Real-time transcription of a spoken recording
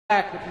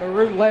black with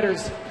maroon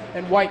letters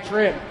and white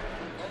trim.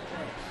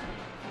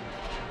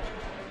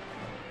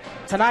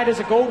 Tonight is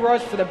a gold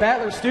rush for the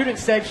Battler student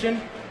section,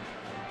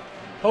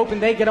 hoping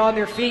they get on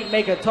their feet and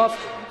make a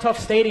tough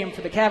stadium for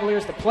the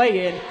Cavaliers to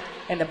play in.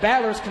 And the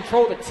Battlers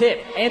control the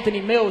tip.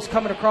 Anthony Mills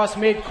coming across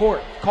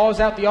midcourt, calls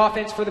out the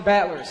offense for the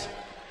Battlers.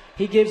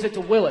 He gives it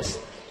to Willis.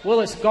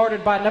 Willis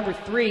guarded by number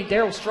 3,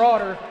 Daryl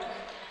Strawder.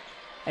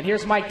 And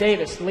here's Mike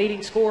Davis,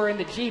 leading scorer in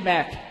the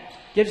GMAC.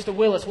 Gives it to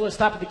Willis. Willis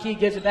top of the key,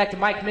 gives it back to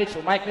Mike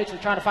Mitchell. Mike Mitchell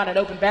trying to find an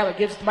open Battler,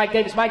 gives it to Mike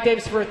Davis. Mike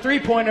Davis for a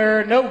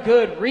three-pointer, no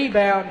good.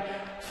 Rebound,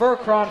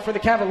 Furcron for the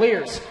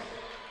Cavaliers.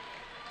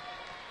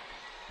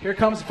 Here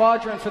comes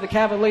Vaudrin for the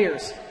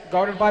Cavaliers,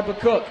 guarded by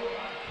McCook.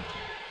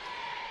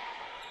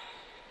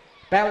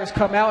 Battlers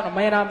come out in a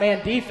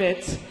man-on-man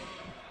defense.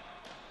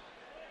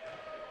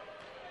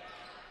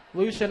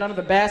 Lucian under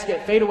the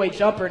basket, fadeaway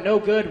jumper, no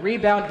good.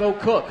 Rebound, Bo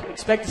Cook.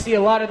 Expect to see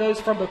a lot of those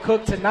from Bo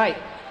Cook tonight.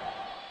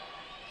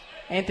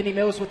 Anthony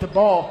Mills with the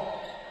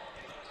ball.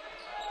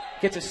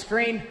 Gets a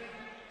screen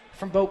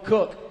from Bo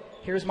Cook.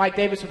 Here's Mike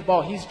Davis with the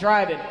ball. He's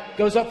driving.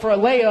 Goes up for a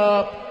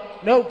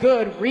layup. No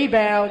good.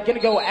 Rebound. Going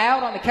to go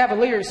out on the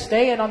Cavaliers,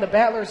 staying on the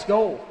Battlers'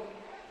 goal.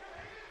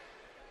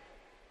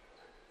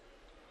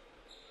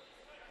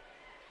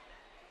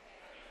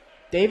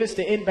 Davis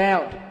to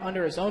inbound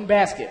under his own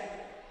basket.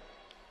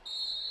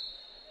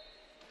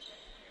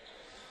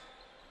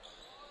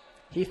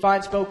 He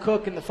finds Bo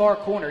Cook in the far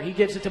corner. He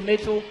gives it to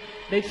Mitchell.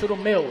 Mitchell to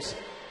Mills.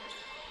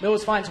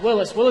 Mills finds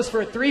Willis. Willis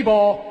for a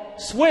three-ball.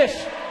 Swish.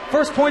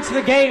 First points of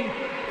the game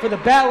for the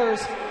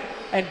Battlers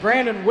and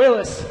Branden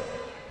Willis.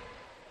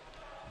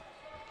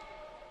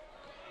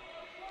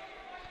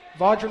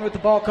 Vaudrin with the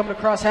ball coming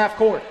across half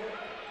court.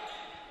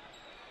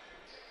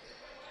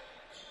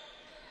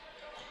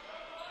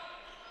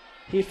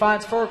 He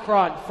finds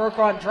Furcron.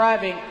 Furcron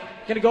driving.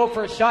 Going to go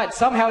for a shot.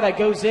 Somehow that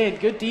goes in.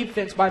 Good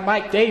defense by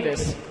Mike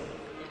Davis.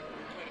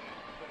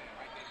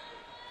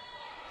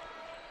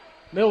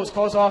 Mills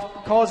calls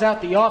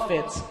out the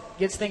offense.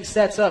 Gets things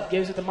sets up.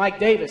 Gives it to Mike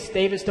Davis.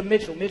 Davis to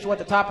Mitchell. Mitchell at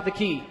the top of the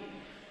key.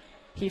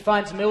 He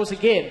finds Mills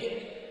again.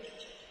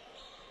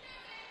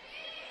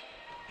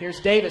 Here's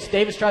Davis.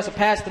 Davis tries to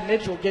pass to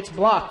Mitchell. Gets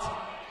blocked.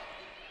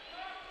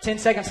 10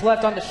 seconds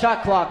left on the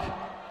shot clock.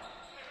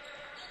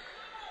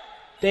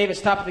 Davis,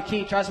 top of the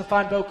key, tries to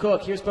find Bo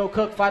Cook. Here's Bo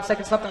Cook, 5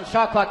 seconds left on the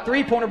shot clock.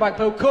 Three-pointer by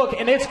Bo Cook,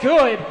 and it's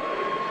good.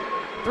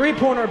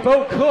 Three-pointer,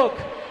 Bo Cook.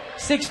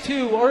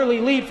 6-2 early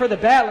lead for the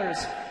Battlers.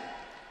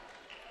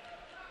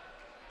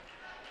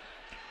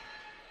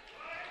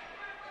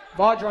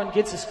 Vaudrin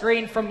gets a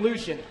screen from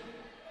Lucian.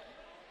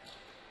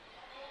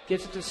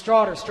 Gives it to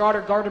Strawder.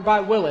 Strawder guarded by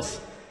Willis.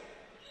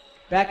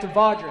 Back to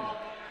Vaudrin.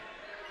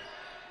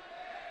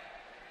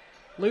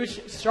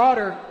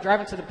 Strawder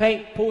driving to the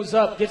paint, pulls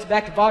up, gives it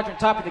back to Vaudrin,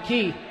 top of the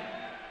key.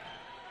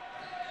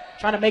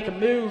 Trying to make a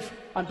move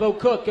on Bo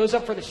Cook. Goes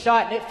up for the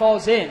shot, and it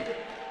falls in.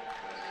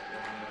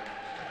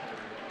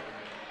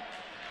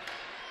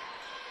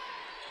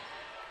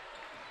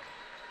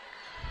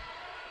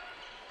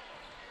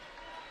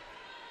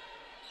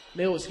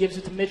 Mills gives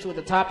it to Mitchell at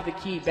the top of the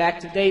key. Back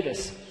to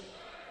Davis.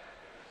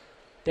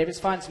 Davis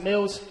finds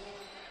Mills.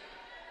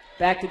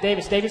 Back to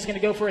Davis. Davis is going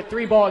to go for a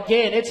three-ball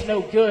again. It's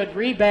no good.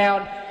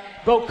 Rebound.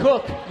 Bo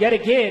Cook, yet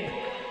again,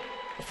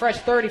 a fresh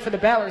 30 for the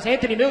Battlers.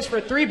 Anthony Mills for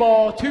a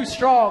three-ball, too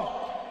strong.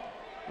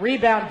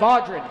 Rebound,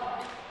 Vaudrin.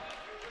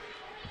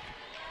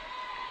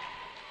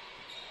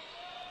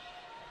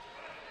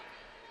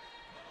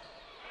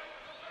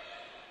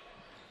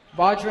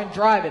 Vaudrin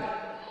driving.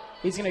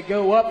 He's going to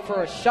go up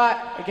for a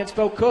shot against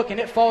Bo Cook,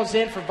 and it falls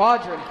in for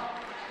Vaudrin.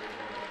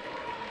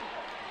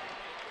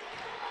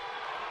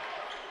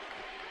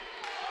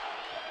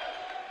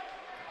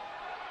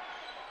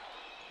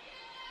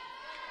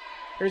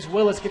 Here's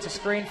Willis, gets a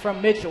screen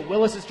from Mitchell.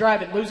 Willis is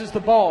driving, loses the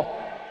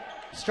ball.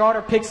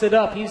 Strawder picks it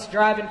up. He's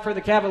driving for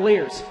the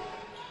Cavaliers.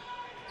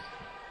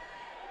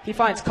 He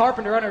finds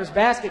Carpenter under his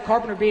basket.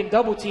 Carpenter being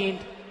double-teamed.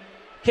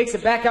 Kicks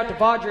it back out to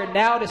Vaudrin.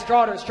 Now to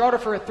Strawder. Strawder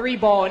for a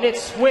three-ball, and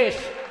it's swish.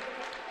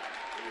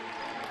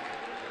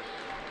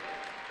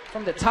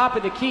 From the top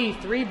of the key,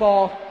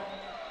 three-ball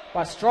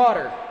by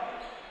Strawder.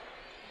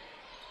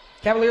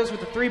 Cavaliers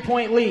with a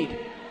three-point lead.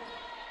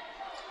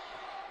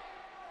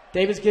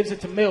 Davis gives it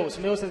to Mills.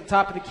 Mills at the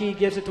top of the key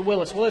gives it to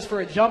Willis. Willis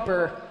for a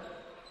jumper.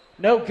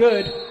 No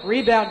good.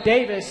 Rebound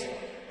Davis.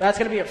 That's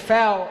going to be a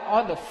foul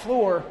on the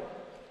floor.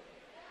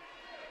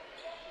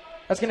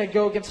 That's going to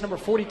go against number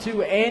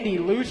 42, Andy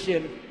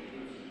Lucian.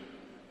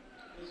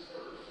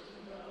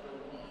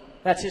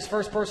 That's his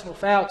first personal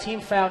foul. Team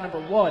foul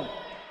number 1.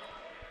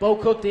 Bo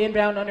Cook the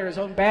inbound under his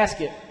own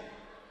basket.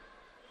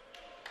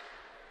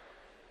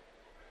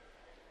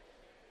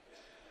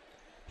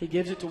 He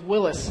gives it to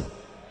Willis.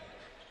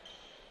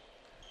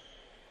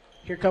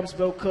 Here comes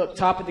Bo Cook,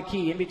 top of the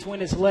key, in between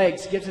his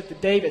legs, gives it to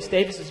Davis.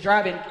 Davis is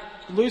driving,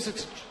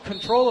 loses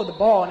control of the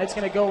ball, and it's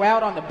going to go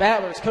out on the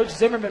Battlers. Coach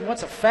Zimmerman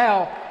wants a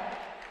foul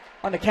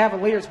on the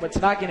Cavaliers, but it's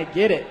not going to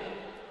get it.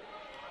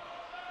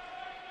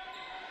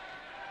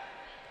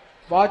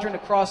 Vaudrin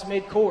across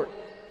midcourt.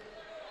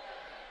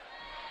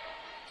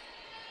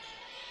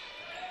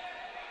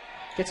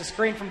 Gets a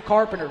screen from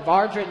Carpenter.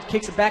 Vardren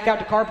kicks it back out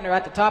to Carpenter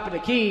at the top of the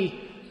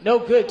key. No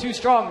good, too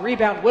strong.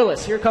 Rebound,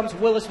 Willis. Here comes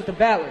Willis with the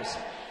Battlers.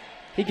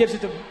 He gives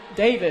it to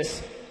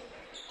Davis.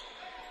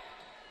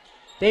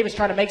 Davis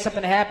trying to make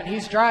something happen.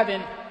 He's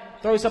driving.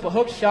 Throws up a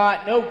hook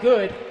shot. No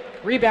good.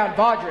 Rebound,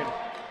 Vardren.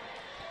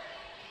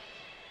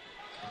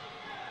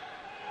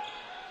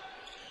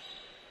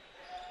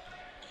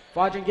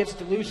 Vardren gives it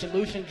to Lucian.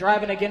 Lucian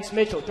driving against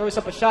Mitchell. Throws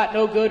up a shot.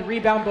 No good.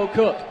 Rebound, Bo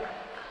Cook.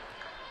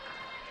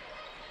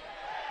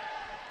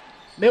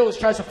 Mills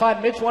tries to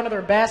find Mitchell under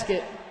their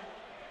basket.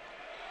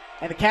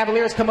 And the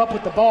Cavaliers come up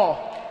with the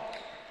ball.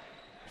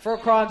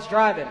 Furcron's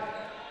driving.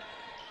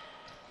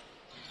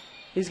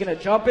 He's going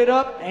to jump it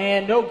up,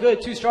 and no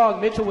good. Too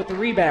strong. Mitchell with the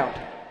rebound.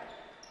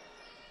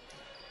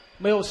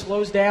 Mills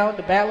slows down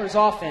the Battlers'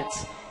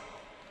 offense.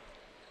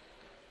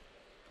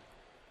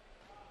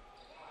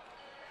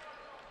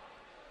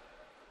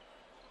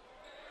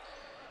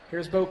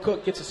 Here's Bo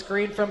Cook. Gets a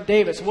screen from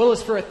Davis.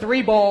 Willis for a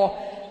three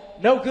ball.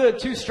 No good.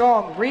 Too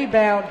strong.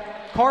 Rebound.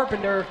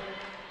 Carpenter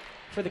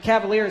for the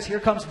Cavaliers. Here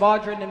comes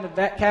Vardren and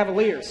the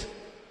Cavaliers.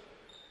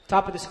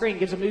 Top of the screen.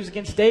 Gives a moves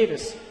against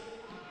Davis.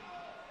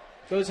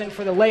 Goes in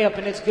for the layup,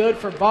 and it's good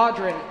for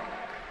Vardren.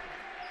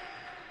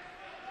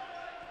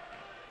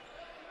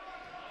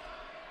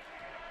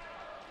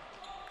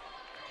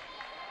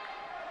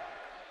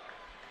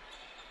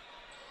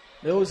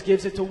 Mills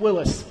gives it to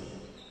Willis.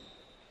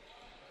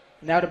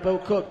 Now to Bo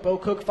Cook. Bo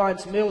Cook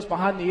finds Mills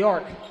behind the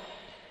arc.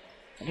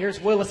 And here's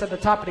Willis at the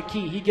top of the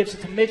key. He gives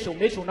it to Mitchell.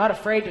 Mitchell not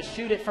afraid to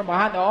shoot it from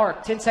behind the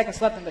arc. 10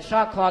 seconds left in the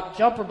shot clock.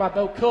 Jumper by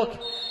Bo Cook.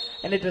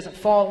 And it doesn't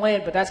fall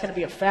in, but that's going to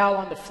be a foul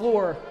on the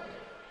floor.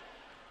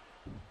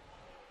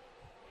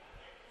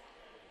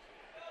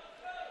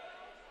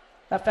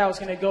 That foul is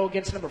going to go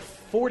against number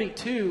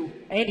 42,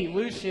 Andy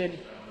Lucian.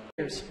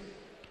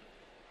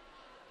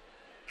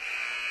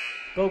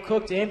 Bo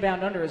Cook to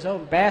inbound under his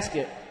own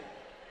basket.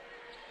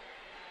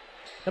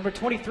 Number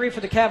 23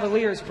 for the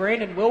Cavaliers,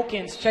 Branden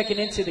Wilkins checking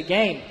into the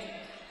game.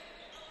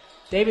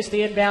 Davis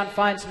the inbound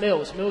finds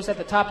Mills. Mills at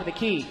the top of the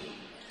key.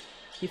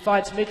 He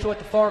finds Mitchell at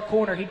the far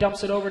corner. He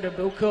dumps it over to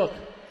Bo Cook.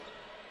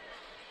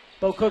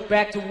 Bo Cook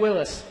back to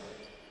Willis.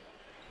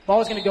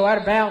 Ball's going to go out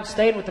of bounds,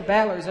 staying with the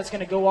Battlers. That's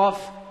going to go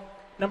off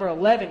number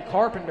 11,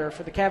 Carpenter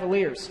for the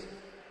Cavaliers.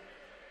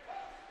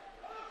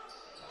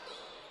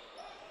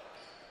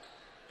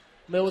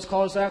 Mills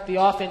calls out the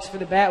offense for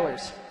the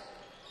Battlers.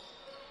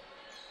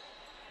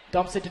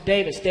 Dumps it to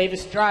Davis.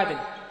 Davis driving.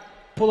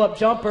 Pull-up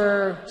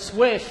jumper,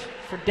 swish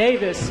for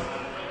Davis.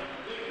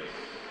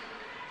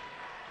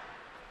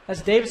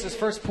 That's Davis's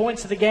first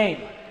points of the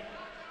game.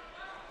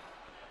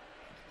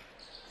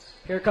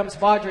 Here comes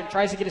Vardren.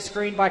 Tries to get a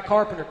screen by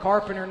Carpenter.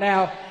 Carpenter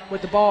now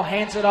with the ball,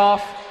 hands it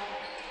off.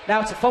 Now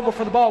it's a fumble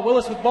for the ball.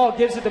 Willis with the ball,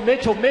 gives it to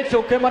Mitchell.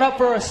 Mitchell coming up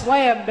for a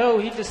slam. No,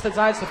 he just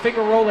decides to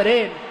finger roll it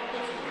in.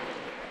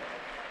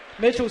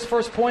 Mitchell's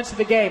first points of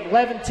the game.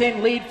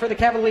 11-10 lead for the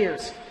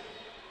Cavaliers.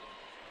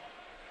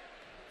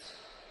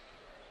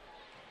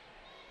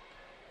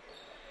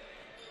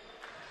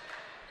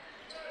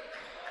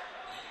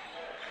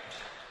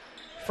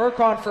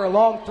 Furcron for a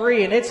long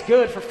three, and it's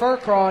good for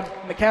Furcron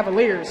and the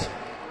Cavaliers.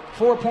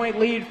 4-point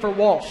lead for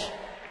Walsh.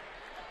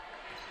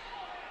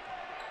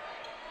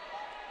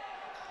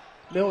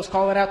 Mills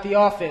calling out the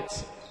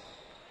offense.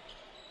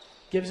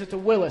 Gives it to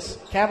Willis.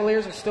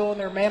 Cavaliers are still in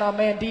their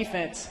man-on-man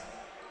defense.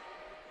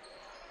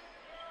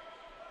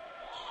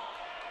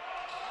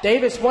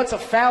 Davis wants a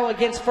foul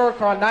against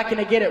Furcron. Not going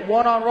to get it.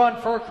 One-on-one,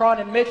 Furcron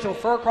and Mitchell.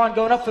 Furcron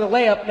going up for the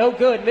layup. No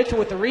good. Mitchell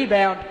with the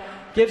rebound.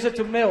 Gives it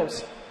to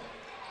Mills.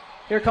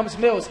 Here comes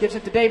Mills. Gives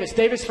it to Davis.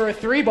 Davis for a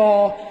three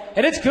ball.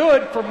 And it's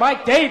good for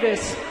Mike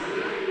Davis.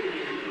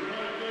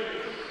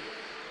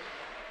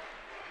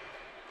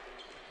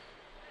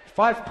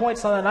 Five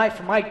points on the night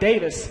for Mike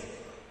Davis.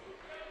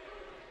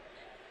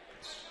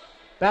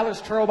 Battlers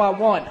trail by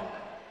one.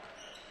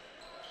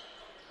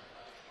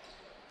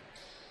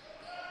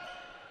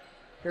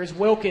 Here's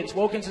Wilkins.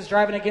 Wilkins is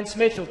driving against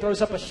Mitchell.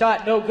 Throws up a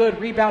shot. No good.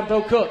 Rebound,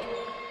 Bo Cook.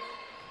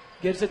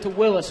 Gives it to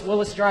Willis.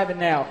 Willis driving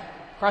now.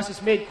 Crosses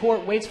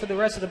midcourt. Waits for the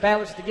rest of the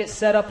Battlers to get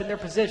set up in their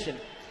position.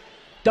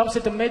 Dumps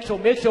it to Mitchell.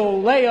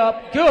 Mitchell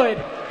layup.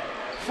 Good.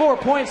 4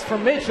 points for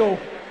Mitchell.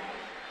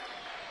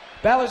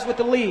 Battlers with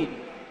the lead.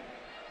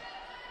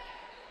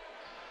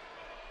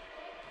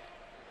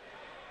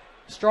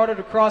 Started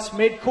across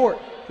midcourt.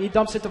 He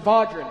dumps it to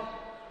Vardren.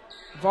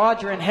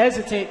 Vardren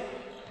hesitant.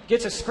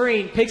 Gets a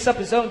screen, picks up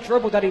his own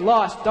dribble that he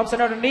lost, dumps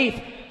it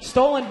underneath,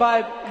 stolen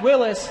by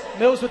Willis.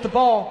 Mills with the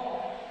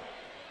ball.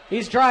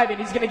 He's driving,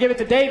 he's going to give it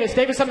to Davis.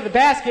 Davis under the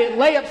basket,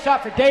 layup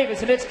shot for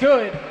Davis, and it's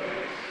good.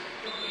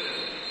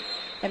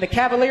 And the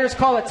Cavaliers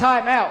call a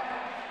timeout.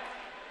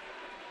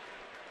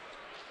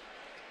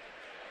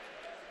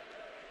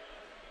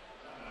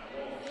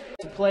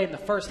 To play in the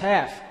first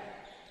half.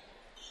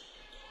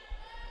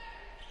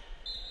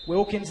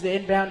 Wilkins the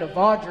inbound to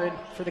Vardren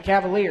for the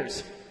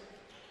Cavaliers.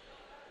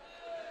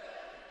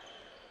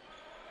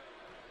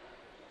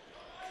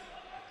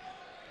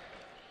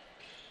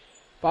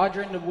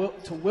 Vardren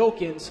to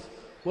Wilkins.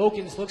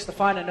 Wilkins looks to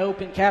find an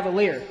open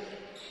Cavalier.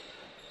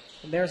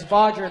 And there's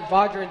Vaudrin.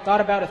 Vaudrin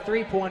thought about a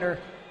three-pointer.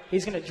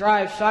 He's going to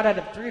drive, shot at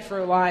a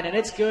three-throw line, and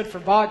it's good for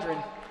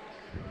Vaudrin.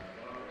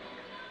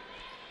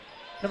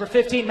 Number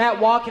 15, Matt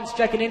Watkins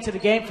checking into the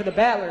game for the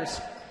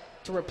Battlers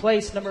to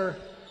replace number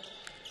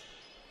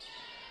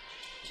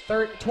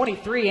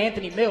 23,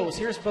 Anthony Mills.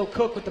 Here's Bo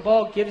Cook with the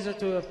ball, gives it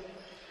to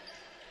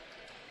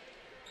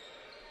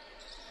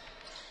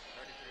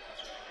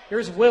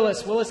Here's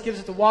Willis. Willis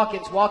gives it to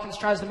Watkins. Watkins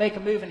tries to make a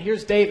move, and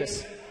here's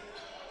Davis.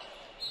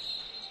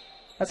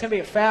 That's going to be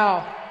a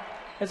foul.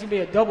 That's going to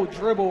be a double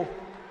dribble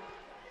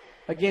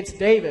against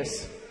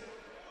Davis.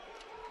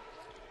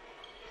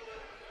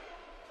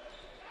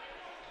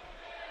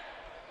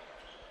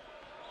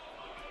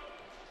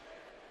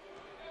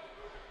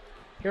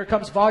 Here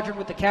comes Vaudrin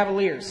with the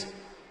Cavaliers.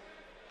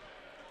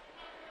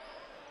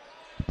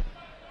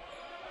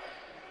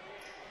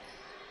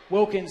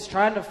 Wilkins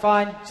trying to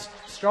find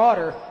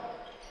Strawder.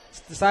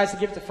 Decides to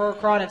give it to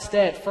Furcron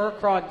instead.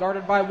 Furcron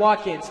guarded by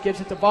Watkins.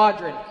 Gives it to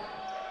Vaudrin.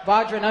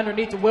 Vaudrin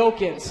underneath to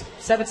Wilkins.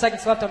 7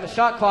 seconds left on the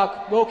shot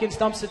clock. Wilkins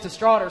dumps it to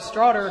Strawder.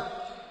 Strawder,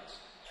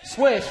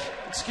 swish.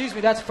 Excuse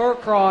me, that's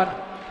Furcron.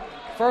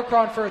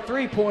 Furcron for a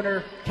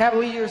three-pointer.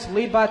 Cavaliers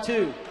lead by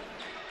 2.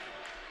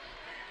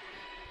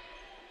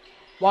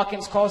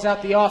 Watkins calls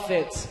out the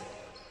offense.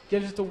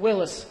 Gives it to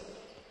Willis.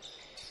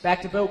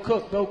 Back to Bo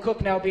Cook. Bo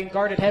Cook now being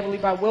guarded heavily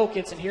by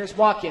Wilkins, and here's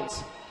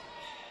Watkins.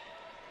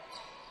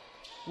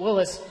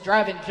 Willis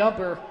driving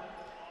jumper.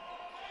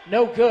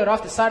 No good,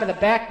 off the side of the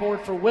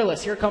backboard for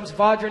Willis. Here comes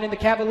Vaudrin and the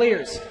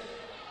Cavaliers.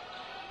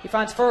 He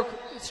finds Strawder.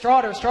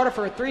 Strawder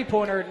for a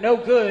three-pointer. No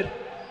good.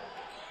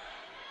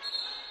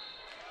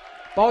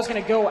 Ball's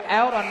going to go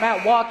out on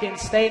Matt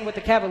Watkins, staying with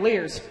the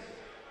Cavaliers.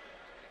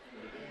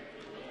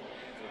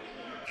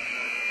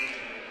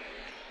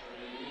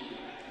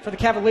 For the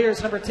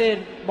Cavaliers, number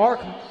 10, Mark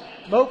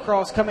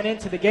Mocross coming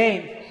into the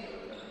game.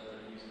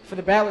 For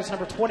the Battlers,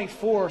 number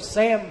 24,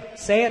 Sam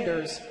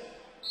Sanders.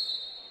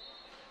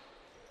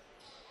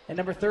 And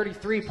number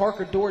 33,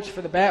 Parker Dortch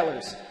for the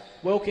Battlers.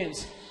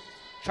 Wilkins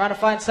trying to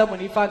find someone.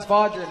 He finds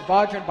Vaudrin.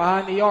 Vaudrin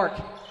behind the arc.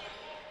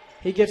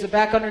 He gives it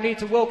back underneath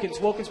to Wilkins.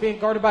 Wilkins being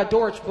guarded by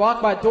Dortch.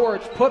 Blocked by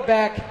Dortch. Put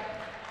back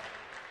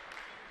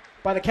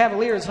by the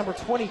Cavaliers, number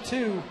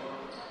 22,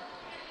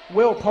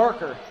 Will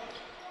Parker.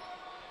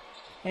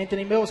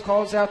 Anthony Mills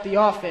calls out the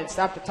offense.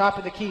 Stop the top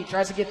of the key.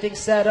 Tries to get things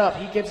set up.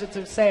 He gives it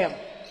to Sam.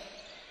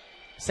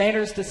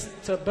 Sanders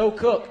to Bo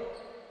Cook.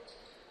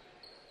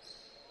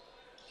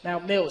 Now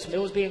Mills.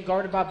 Mills being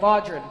guarded by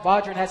Vaudrin.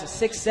 Vaudrin has a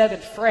 6'7"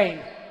 frame.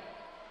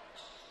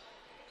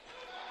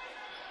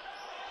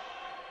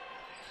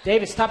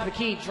 Davis, top of the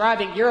key,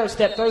 driving, Euro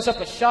step, throws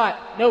up a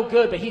shot. No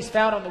good, but he's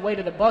fouled on the way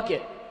to the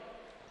bucket.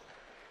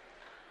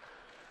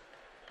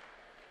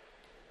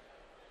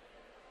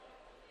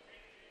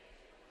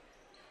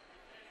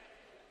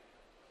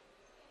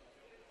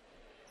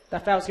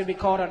 That foul is going to be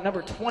called on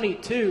number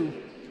 22,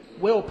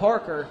 Will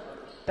Parker.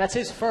 That's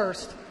his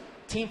first.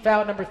 Team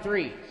foul number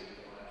 3.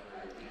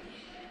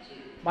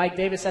 Mike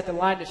Davis at the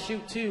line to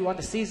shoot 2 on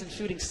the season,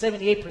 shooting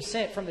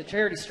 78% from the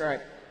charity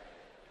stripe.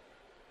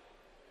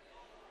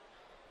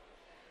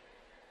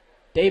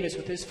 Davis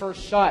with his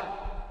first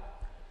shot,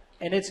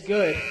 and it's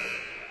good.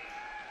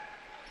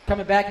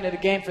 Coming back into the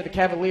game for the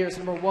Cavaliers,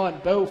 number 1,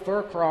 Bo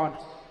Furcron.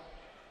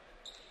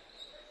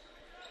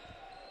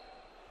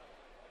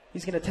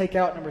 He's going to take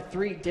out number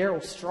 3,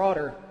 Daryl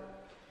Strawder.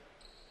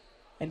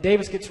 And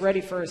Davis gets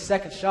ready for his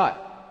second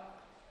shot.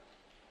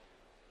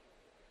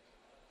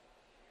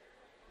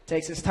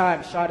 Takes his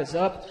time. Shot is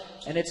up,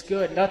 and it's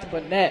good. Nothing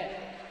but net.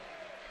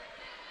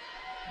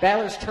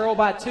 Battlers trail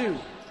by 2.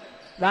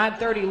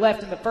 9:30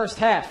 left in the first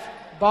half.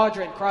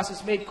 Vaudrin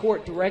crosses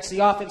midcourt, directs the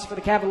offense for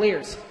the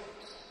Cavaliers.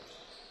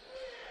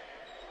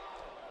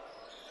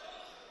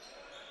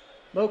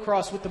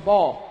 Mocross with the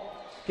ball.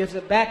 Gives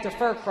it back to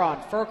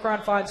Furcron.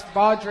 Furcron finds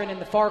Vaudrin in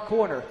the far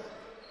corner.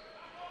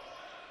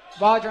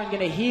 Vaudrin going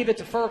to heave it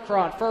to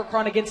Furcron.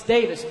 Furcron against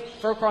Davis.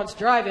 Furcron's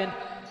driving.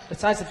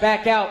 Decides to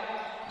back out.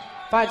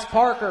 Finds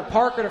Parker.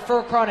 Parker to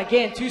Furcron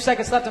again. 2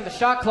 seconds left on the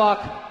shot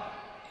clock.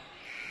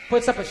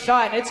 Puts up a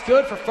shot, and it's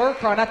good for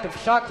Furcron at the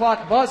shot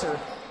clock buzzer.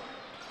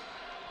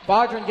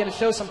 Vaudrin going to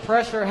show some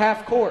pressure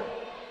half court.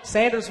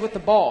 Sanders with the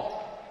ball.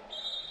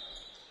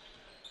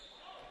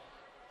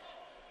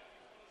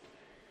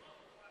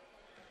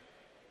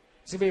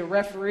 It's going to be a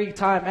referee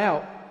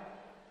timeout.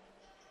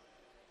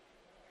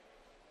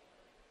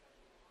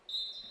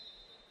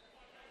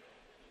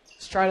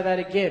 Let's try that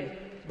again.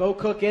 Bo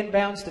Cook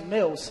inbounds to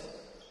Mills.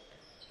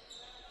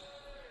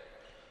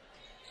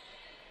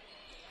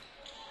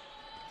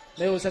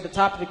 Mills at the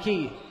top of the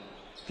key.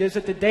 Gives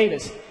it to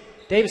Davis.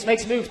 Davis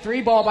makes a move.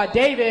 3 ball by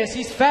Davis.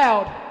 He's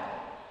fouled,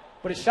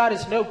 but his shot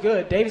is no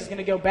good. Davis is going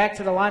to go back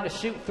to the line to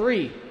shoot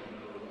 3.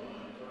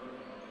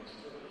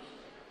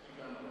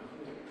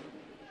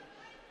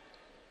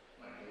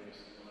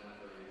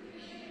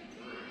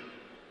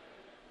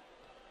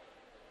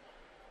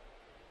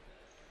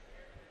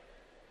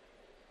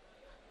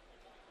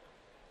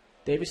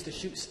 Davis to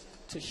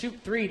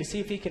shoot 3 to see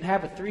if he can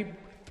have a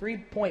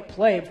three-point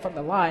play from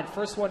the line.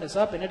 First one is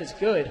up, and it is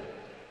good.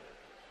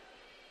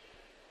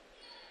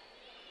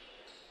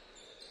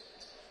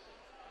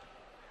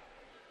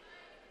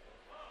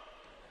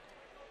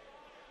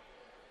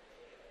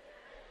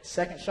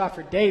 Second shot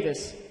for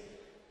Davis.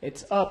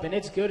 It's up, and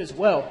it's good as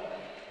well.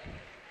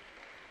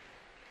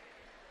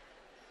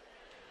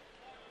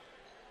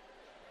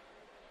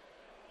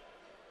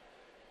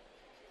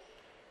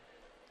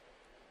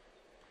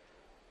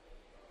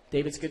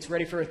 Davis gets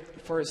ready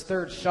for his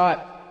third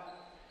shot.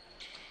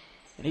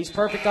 And he's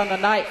perfect on the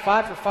night,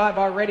 5 for 5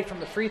 already from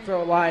the free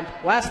throw line.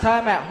 Last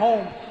time at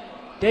home,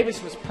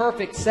 Davis was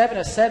perfect, 7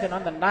 of 7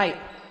 on the night,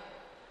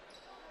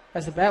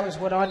 as the Battlers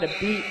went on to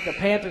beat the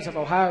Panthers of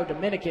Ohio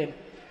Dominican.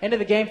 End of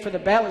the game for the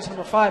Battlers,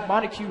 number 5,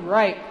 Montague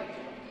Wright.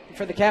 And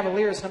for the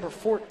Cavaliers, number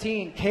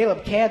 14,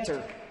 Caleb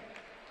Cantor.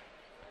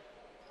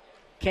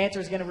 Cantor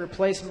is going to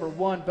replace number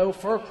 1, Bo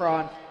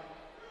Furcron.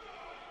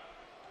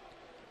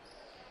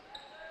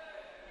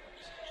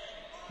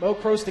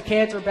 Mokros to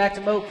Cantor, back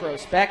to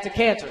Mokros, back to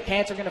Cantor.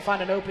 Cantor going to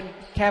find an open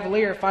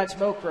Cavalier, finds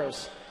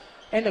Mokros.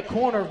 In the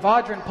corner,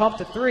 Vaudrin pumped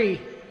the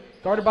 3,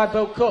 guarded by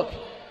Bo Cook.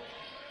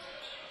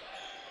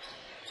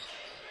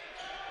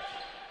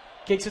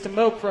 Kicks it to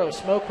Mokros.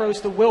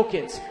 Mokros to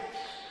Wilkins.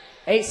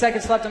 8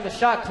 seconds left on the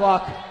shot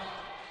clock.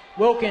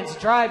 Wilkins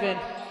driving.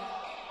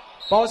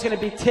 Ball's going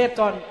to be tipped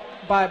on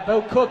by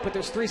Bo Cook, but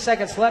there's 3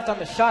 seconds left on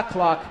the shot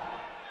clock.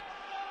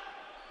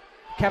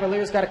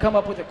 Cavaliers got to come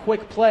up with a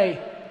quick play.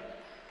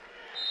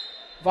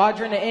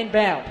 Vaudrin to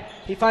inbound.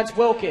 He finds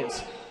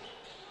Wilkins.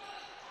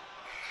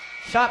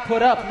 Shot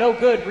put up, no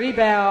good.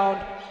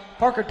 Rebound.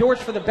 Parker Dortch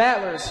for the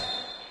Battlers.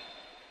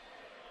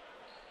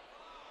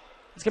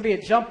 It's going to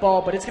be a jump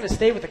ball, but it's going to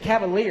stay with the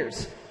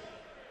Cavaliers.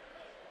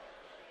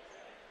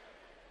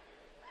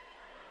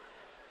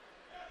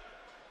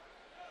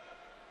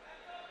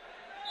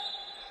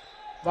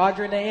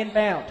 Vaudrin to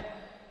inbound.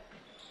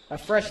 A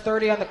fresh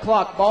 30 on the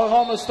clock. Ball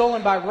almost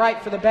stolen by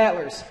Wright for the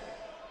Battlers.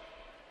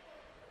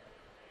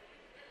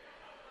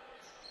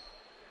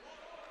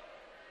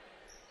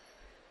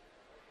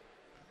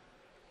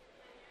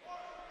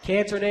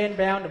 Cantor to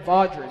inbound to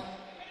Vaudrin.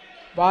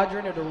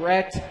 Vaudrin to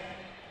direct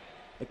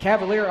the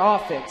Cavalier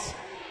offense.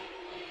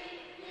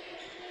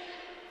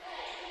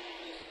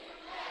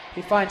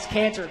 He finds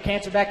Cantor.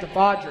 Cantor back to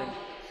Vaudrin.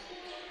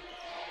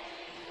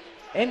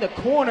 In the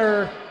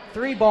corner,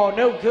 3 ball,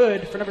 no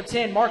good for number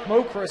 10, Mark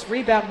Mokros.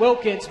 Rebound,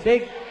 Wilkins.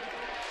 Big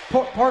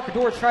Parker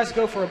Dortch tries to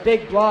go for a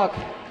big block,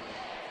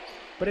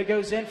 but it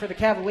goes in for the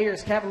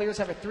Cavaliers. Cavaliers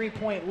have a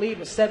 3-point lead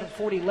with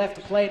 7:40 left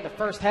to play in the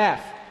first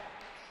half.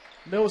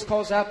 Mills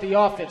calls out the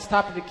offense.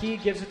 Top of the key,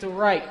 gives it to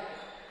Wright.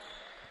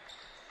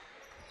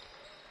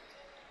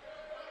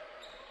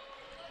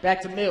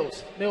 Back to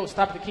Mills. Mills,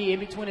 top of the key, in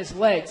between his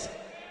legs.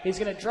 He's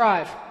going to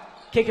drive.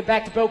 Kick it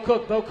back to Bo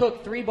Cook. Bo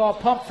Cook, 3-ball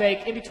pump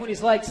fake, in between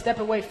his legs, step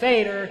away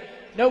fader.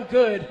 No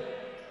good.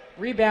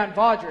 Rebound,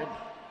 Vaudrin.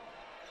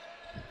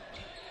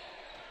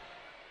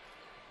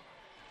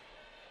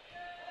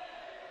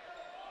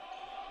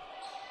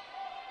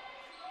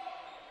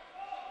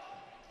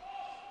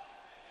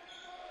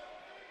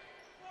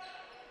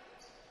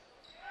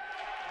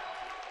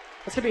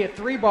 It's going to be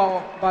a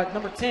 3-ball by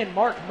number 10,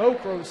 Mark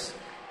Mokros.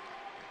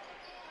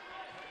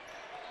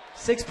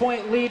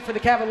 6-point lead for the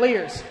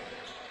Cavaliers.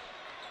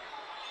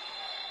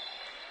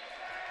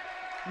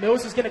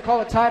 Mills is going to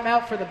call a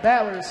timeout for the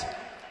Battlers.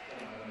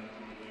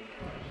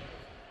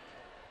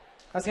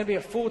 That's going to be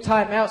a full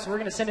timeout, so we're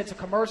going to send it to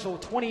commercial.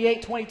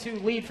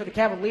 28-22 lead for the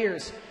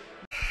Cavaliers.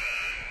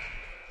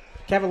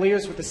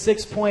 Cavaliers with a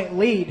 6-point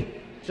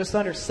lead. Just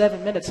under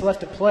 7 minutes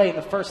left to play in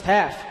the first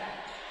half.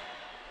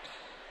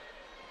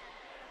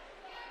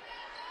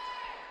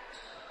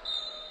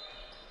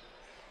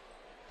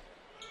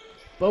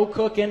 Bo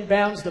Cook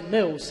inbounds to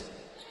Mills.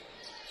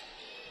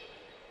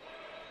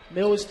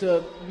 Mills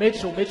to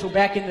Mitchell. Mitchell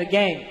back in the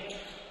game.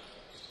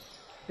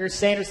 Here's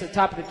Sanders to the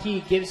top of the key.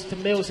 Gives it to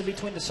Mills in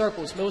between the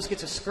circles. Mills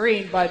gets a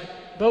screen by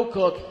Bo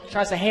Cook.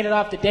 Tries to hand it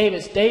off to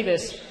Davis.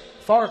 Davis,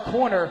 far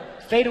corner.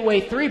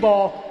 Fadeaway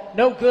 3-ball.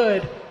 No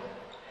good.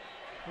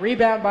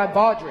 Rebound by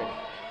Vaudrin.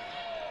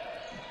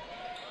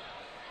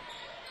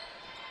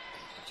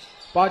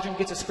 Vaudrin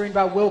gets a screen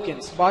by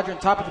Wilkins. Vaudrin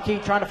top of the key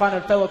trying to find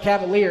a fellow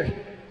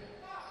Cavalier.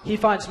 He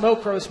finds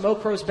Mokros.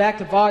 Mokros back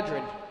to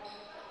Vaudrin.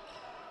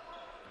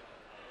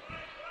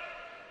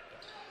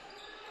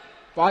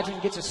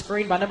 Vaudrin gets a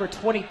screen by number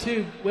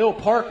 22, Will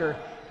Parker.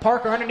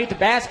 Parker underneath the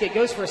basket,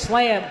 goes for a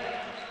slam,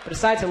 but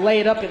decides to lay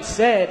it up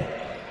instead.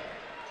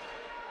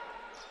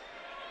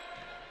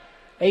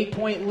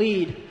 8-point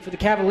lead for the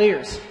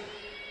Cavaliers.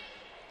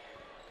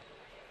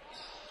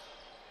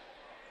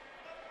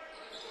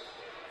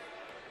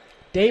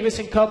 Davis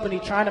and company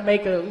trying to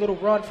make a little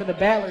run for the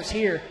Battlers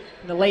here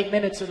in the late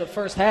minutes of the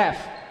first half.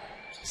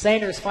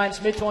 Sanders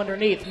finds Mitchell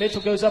underneath.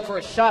 Mitchell goes up for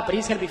a shot, but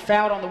he's going to be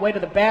fouled on the way to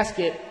the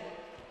basket.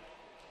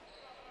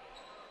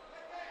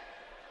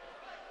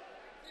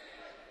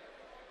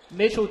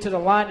 Mitchell to the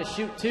line to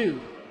shoot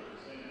 2.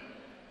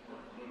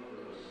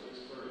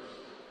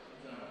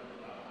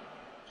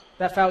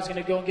 That foul is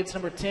going to go against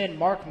number 10,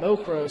 Mark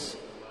Mokros.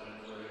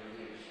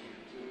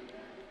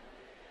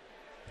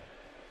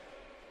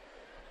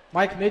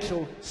 Mike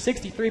Mitchell,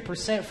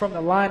 63% from the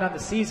line on the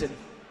season.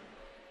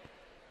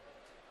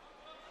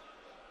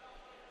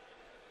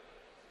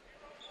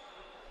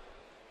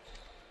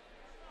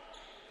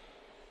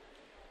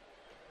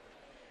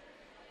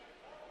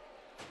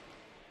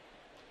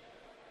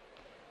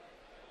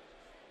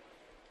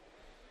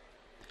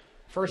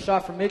 First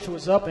shot from Mitchell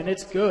is up, and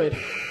it's good.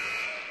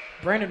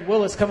 Branden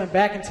Willis coming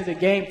back into the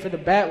game for the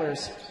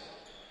Battlers.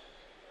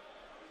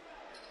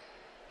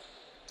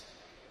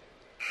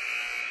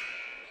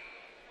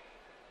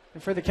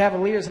 And for the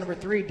Cavaliers, number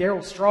 3,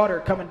 Daryl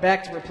Strawder coming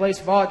back to replace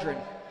Vaudrin.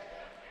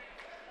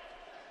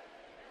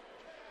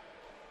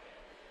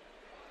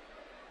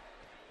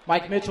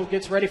 Mike Mitchell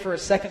gets ready for a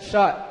second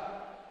shot.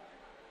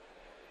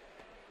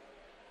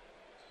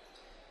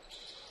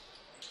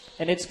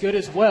 And it's good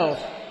as well.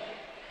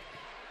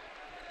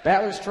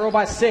 Battlers trail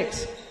by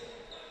 6.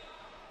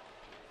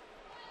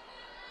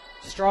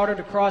 Strawder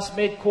to cross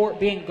midcourt,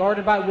 being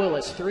guarded by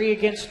Willis. 3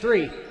 against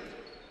 3.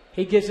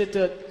 He gives it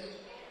to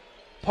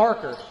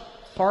Parker.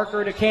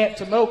 Parker to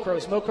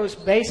Mokros. Mokros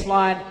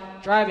baseline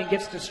driving,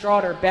 gets to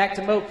Strawder. Back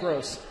to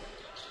Mokros.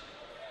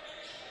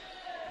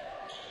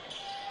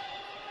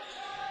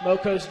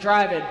 Mokros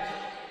driving.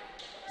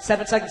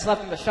 7 seconds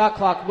left on the shot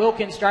clock.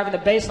 Wilkins driving the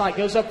baseline,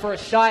 goes up for a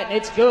shot, and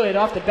it's good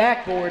off the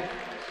backboard.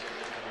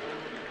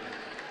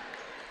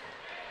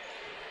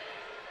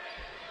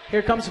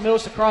 Here comes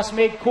Mills across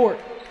midcourt.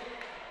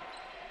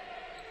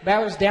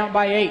 Battlers down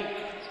by 8.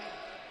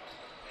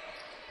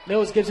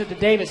 Mills gives it to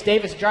Davis.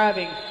 Davis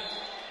driving.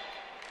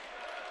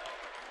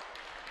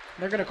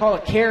 They're going to call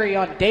a carry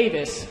on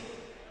Davis.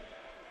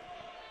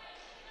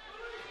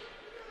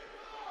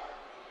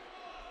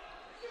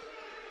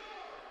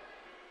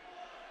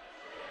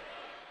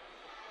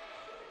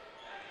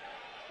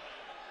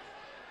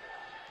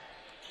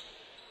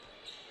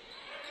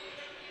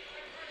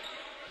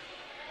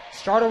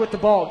 Strawder with the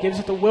ball, gives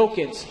it to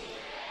Wilkins.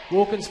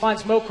 Wilkins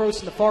finds Mokros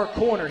in the far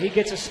corner. He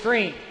gets a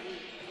screen.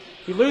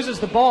 He loses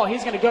the ball.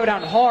 He's going to go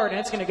down hard, and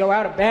it's going to go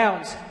out of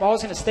bounds.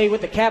 Ball's going to stay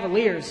with the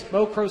Cavaliers.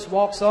 Mokros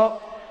walks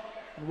up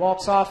and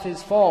walks off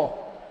his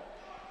fall.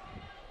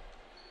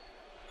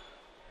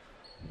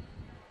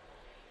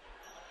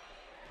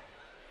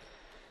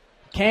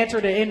 Cantor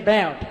to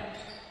inbound.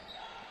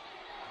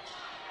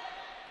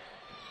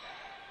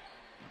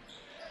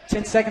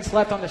 10 seconds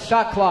left on the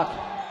shot clock.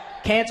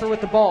 Cantor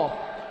with the ball.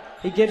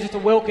 He gives it to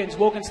Wilkins.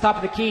 Wilkins top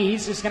of the key.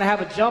 He's just going to have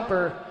a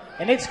jumper,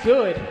 and it's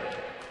good.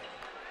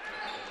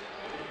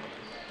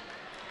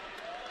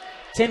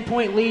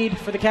 10-point lead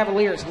for the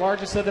Cavaliers,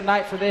 largest of the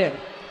night for them.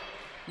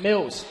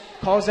 Mills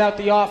calls out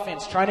the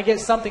offense, trying to get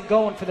something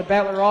going for the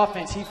Battler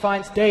offense. He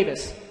finds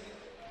Davis.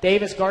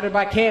 Davis guarded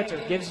by Cantor,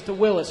 gives it to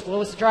Willis.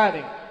 Willis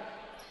driving.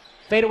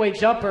 Fadeaway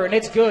jumper, and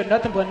it's good.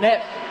 Nothing but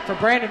net for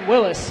Branden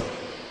Willis.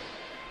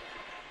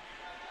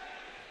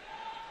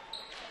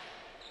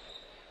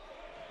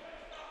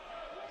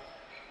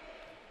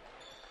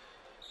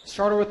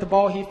 Strawder with the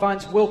ball, he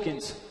finds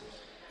Wilkins.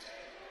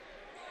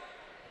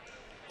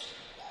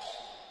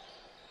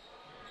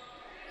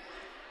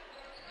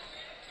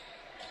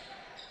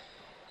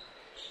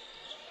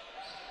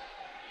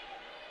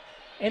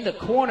 In the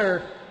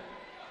corner,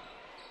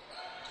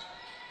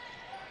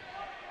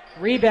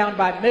 rebound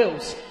by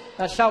Mills.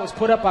 That shot was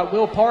put up by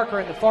Will Parker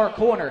in the far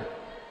corner.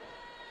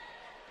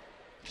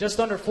 Just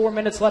under 4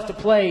 minutes left to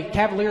play.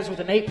 Cavaliers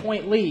with an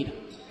 8-point lead.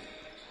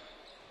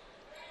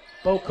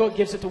 Bo Cook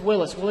gives it to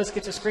Willis. Willis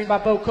gets a screen by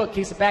Bo Cook.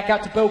 Keeps it back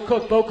out to Bo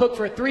Cook. Bo Cook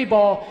for a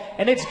 3-ball,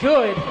 and it's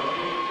good.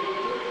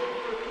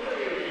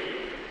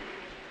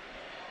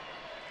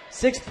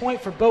 6 point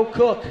for Bo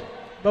Cook.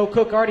 Bo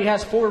Cook already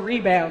has 4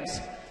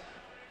 rebounds.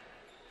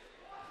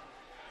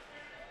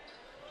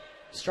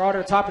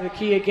 Strawder top of the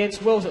key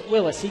against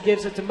Willis. He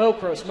gives it to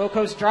Mokros.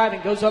 Mokros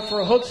driving, goes up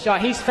for a hook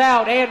shot. He's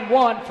fouled and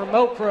 1 for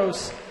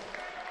Mokros.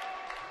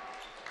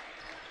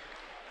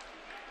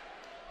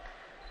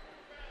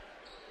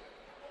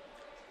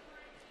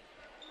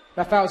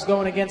 That foul is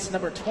going against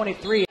number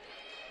 23.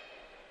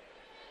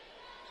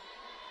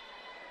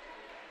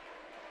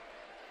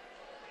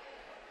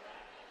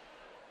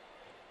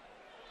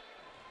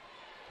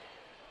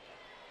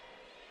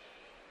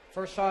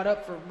 First shot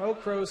up for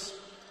Mokros,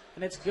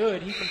 and it's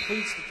good. He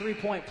completes the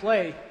 3-point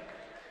play.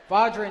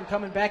 Vaudrin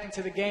coming back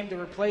into the game to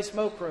replace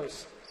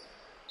Mokros.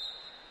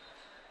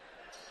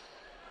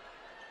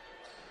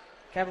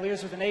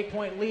 Cavaliers with an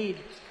 8-point lead.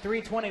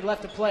 3:20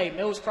 left to play.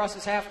 Mills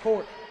crosses half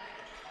court.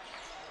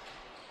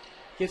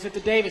 Gives it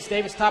to Davis.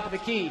 Davis top of the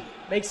key.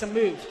 Makes a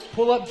move.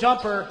 Pull-up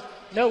jumper.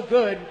 No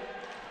good.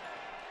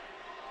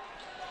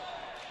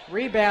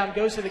 Rebound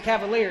goes to the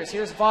Cavaliers.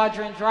 Here's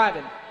Vaudrin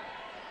driving.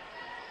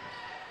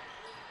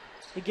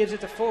 He gives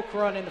it to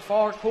Fulcrun in the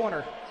far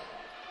corner.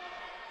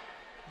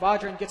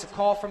 Vaudrin gets a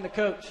call from the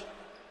coach.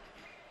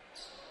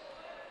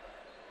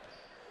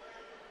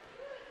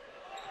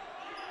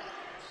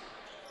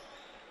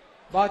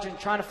 Vaudrin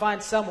trying to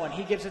find someone.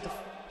 He gives it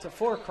to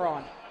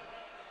Fulcrun.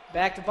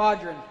 Back to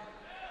Vaudrin.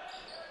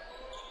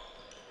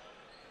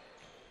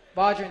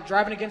 Vaudrin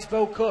driving against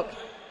Bo Cook.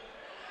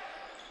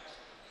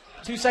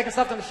 2 seconds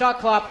left on the shot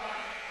clock.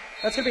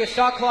 That's going to be a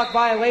shot clock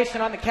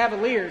violation on the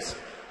Cavaliers.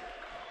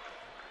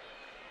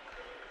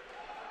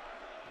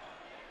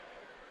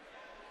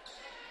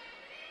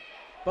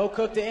 Bo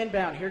Cook to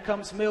inbound. Here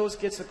comes Mills,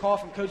 gets the call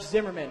from Coach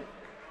Zimmerman.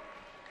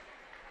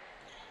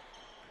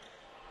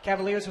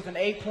 Cavaliers with an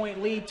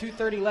 8-point lead,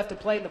 2:30 left to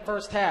play in the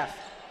first half.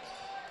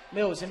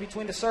 Mills in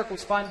between the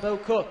circles, find Bo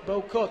Cook.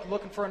 Bo Cook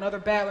looking for another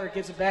battler,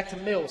 gives it back to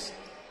Mills.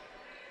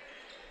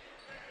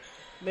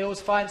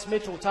 Mills finds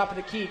Mitchell, top of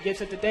the key,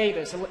 gives it to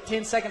Davis.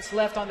 10 seconds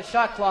left on the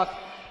shot clock.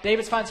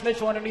 Davis finds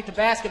Mitchell underneath the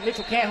basket.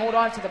 Mitchell can't hold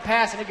on to the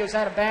pass, and it goes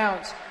out of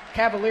bounds.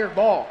 Cavalier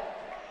ball.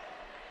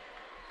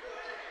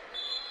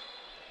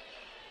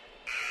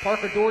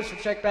 Parker Dorsch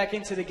will check back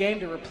into the game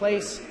to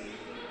replace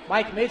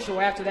Mike Mitchell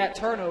after that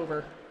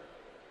turnover.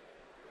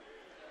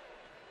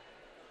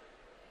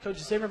 Coach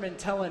Zimmerman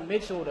telling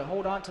Mitchell to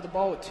hold on to the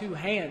ball with two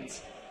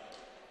hands.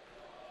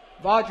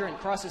 Vaudrin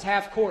crosses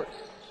half court.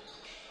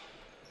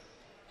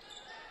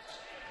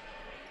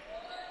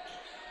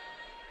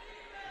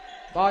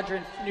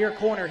 Vaudrin near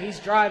corner. He's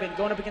driving,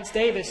 going up against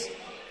Davis.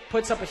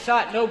 Puts up a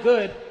shot, no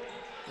good.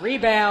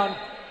 Rebound.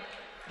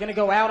 Going to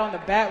go out on the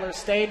Battlers,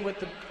 staying with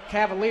the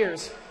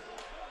Cavaliers.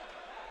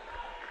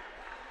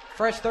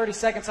 Fresh 30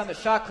 seconds on the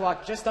shot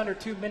clock, just under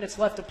 2 minutes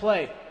left to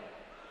play.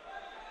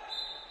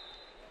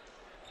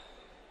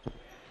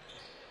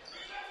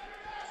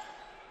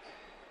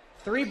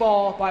 Three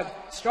ball by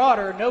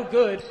Strotter, no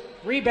good.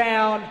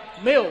 Rebound,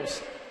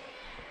 Mills.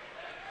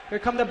 Here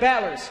come the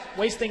Battlers,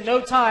 wasting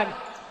no time.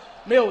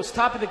 Mills,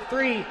 top of the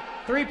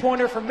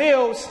three-pointer for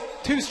Mills.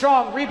 Too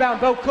strong,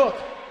 rebound, Bo Cook.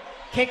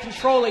 Can't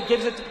control it,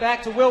 gives it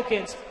back to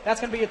Wilkins.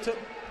 That's going to be a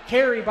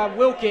carry by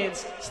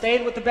Wilkins,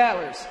 staying with the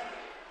Battlers.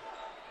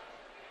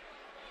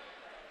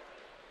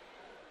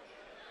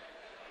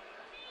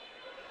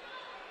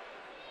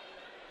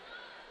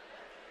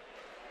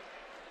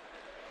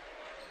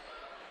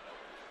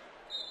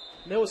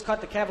 Mills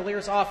caught the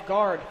Cavaliers off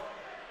guard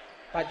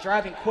by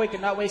driving quick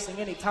and not wasting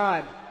any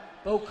time.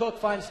 Bo Cook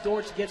finds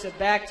Dortch, gives it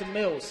back to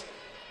Mills.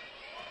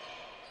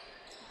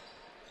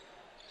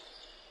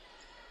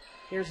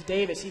 Here's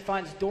Davis. He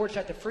finds Dortch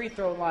at the free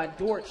throw line.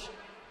 Dortch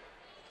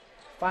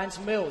finds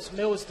Mills.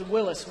 Mills to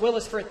Willis.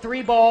 Willis for a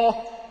three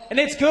ball, and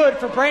it's good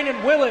for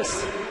Brandon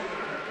Willis.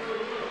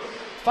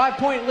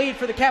 5-point lead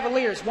for the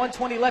Cavaliers.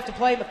 1:20 left to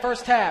play in the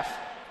first half.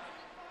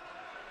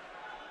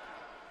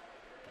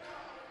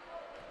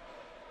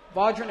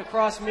 Vaudrin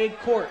across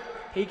midcourt.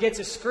 He gets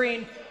a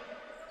screen.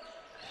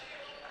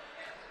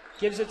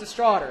 Gives it to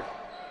Strotter.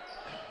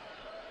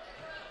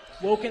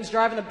 Wilkins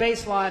driving the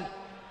baseline.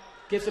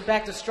 Gives it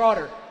back to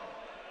Strotter.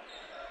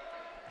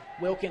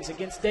 Wilkins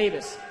against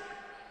Davis.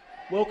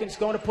 Wilkins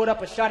going to put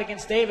up a shot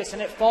against Davis,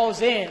 and it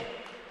falls in.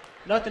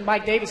 Nothing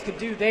Mike Davis could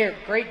do there.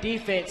 Great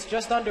defense.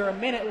 Just under a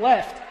minute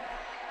left.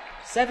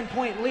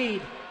 7-point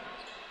lead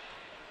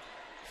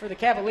for the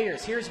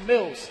Cavaliers. Here's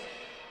Mills.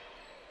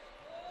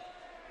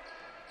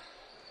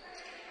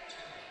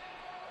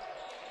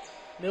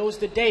 Mills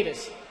to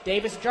Davis.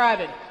 Davis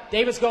driving.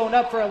 Davis going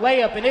up for a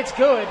layup, and it's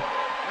good.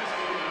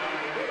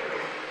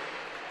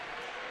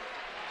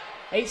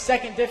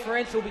 8-second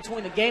differential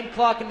between the game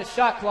clock and the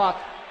shot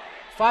clock.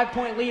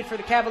 5-point lead for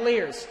the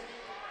Cavaliers.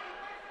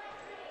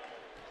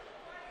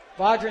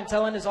 Vaudrin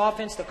telling his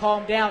offense to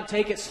calm down,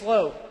 take it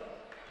slow.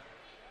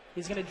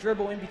 He's going to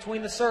dribble in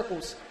between the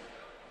circles.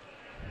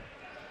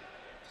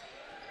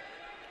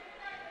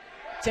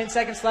 10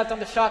 seconds left on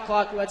the shot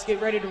clock. Let's get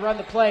ready to run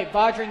the play.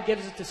 Vaudrin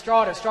gives it to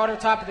Strotter. Strotter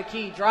top of the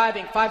key,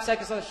 driving. 5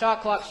 seconds on the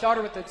shot clock.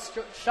 Strotter with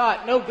the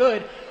shot, no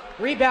good.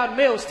 Rebound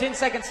Mills. 10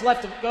 seconds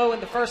left to go in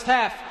the first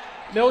half.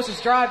 Mills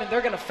is driving.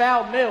 They're going to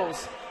foul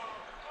Mills.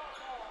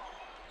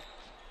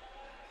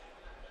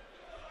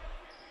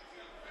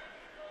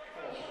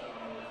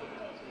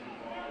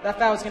 That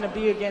foul is going to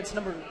be against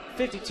number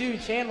 52,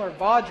 Chandler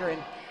Vaudrin.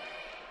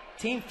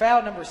 Team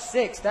foul number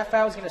 6. That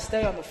foul is going to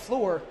stay on the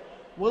floor.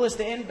 Willis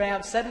to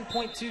inbound,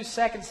 7.2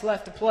 seconds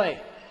left to play.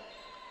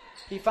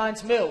 He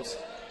finds Mills.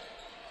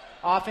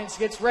 Offense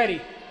gets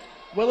ready.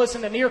 Willis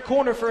in the near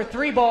corner for a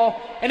three ball,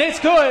 and it's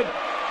good.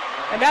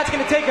 And that's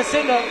going to take us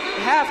into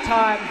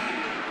halftime.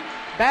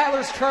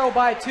 Battlers trail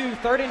by 2,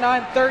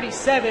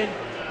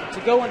 39-37 to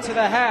go into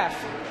the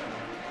half.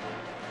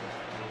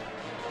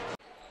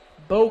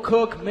 Bo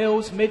Cook,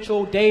 Mills,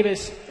 Mitchell,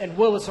 Davis, and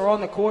Willis are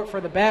on the court for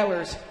the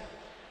Battlers.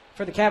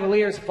 For the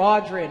Cavaliers,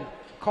 Vaudrin,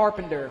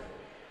 Carpenter,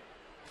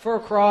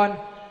 Furcron,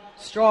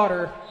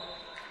 Strotter,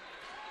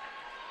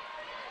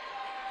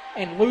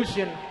 and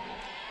Lucian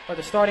are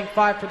the starting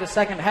five for the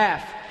second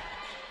half.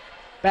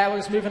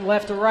 Battlers moving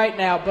left to right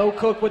now. Bo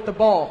Cook with the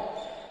ball.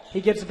 He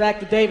gives it back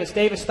to Davis.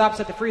 Davis stops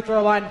at the free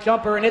throw line,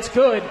 jumper, and it's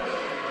good.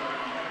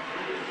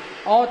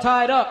 All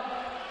tied up.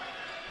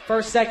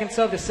 First seconds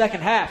of the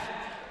second half.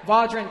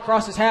 Vaudrin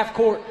crosses half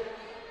court.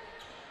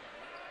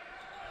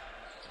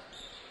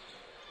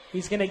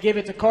 He's going to give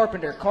it to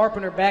Carpenter.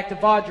 Carpenter back to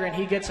Vaudrin.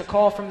 He gets a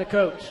call from the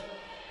coach.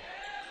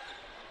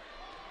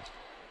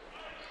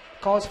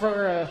 Calls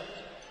for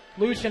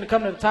Lucian to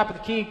come to the top of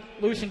the key.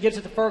 Lucian gives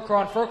it to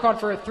Furcron. Furcron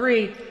for a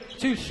three.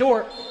 Too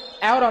short.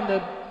 Out on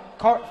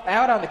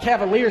the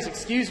Cavaliers,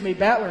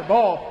 Battler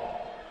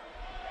ball.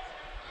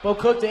 Bo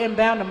Cook to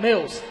inbound to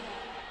Mills.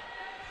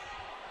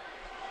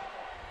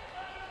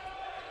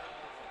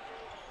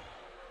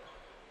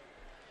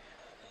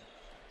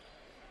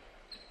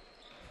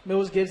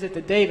 Mills gives it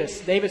to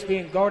Davis. Davis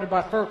being guarded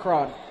by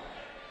Furcron.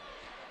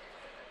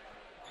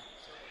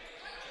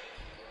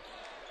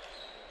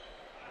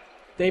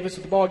 Davis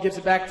with the ball, gives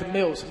it back to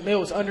Mills.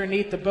 Mills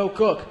underneath to Bo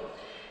Cook.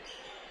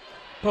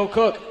 Bo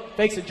Cook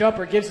fakes a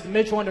jumper, gives it to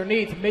Mitchell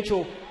underneath.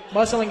 Mitchell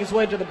muscling his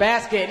way to the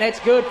basket, and that's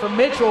good for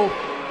Mitchell.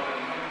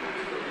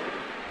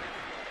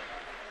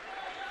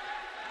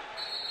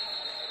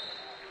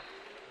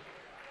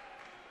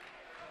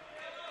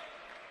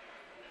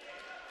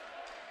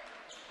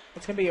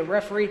 It's going to be a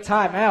referee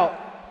timeout.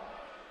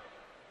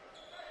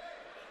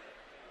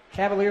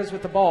 Cavaliers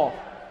with the ball.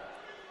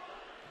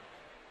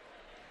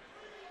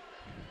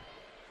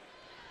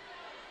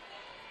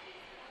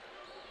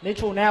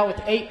 Mitchell now with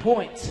 8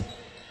 points.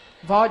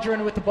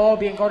 Vaudrin with the ball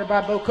being guarded by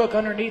Bo Cook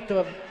underneath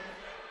the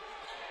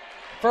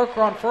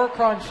Furcron.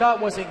 Furcron shot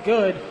wasn't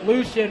good.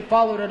 Lucian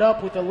followed it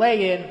up with a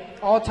lay-in.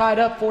 All tied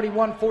up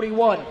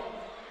 41-41.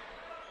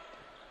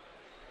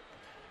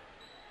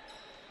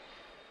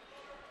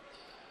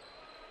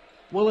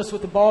 Willis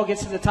with the ball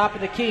gets to the top of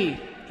the key.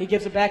 He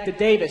gives it back to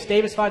Davis.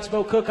 Davis finds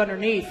Bo Cook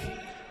underneath.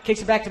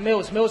 Kicks it back to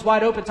Mills. Mills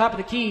wide open, top of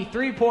the key.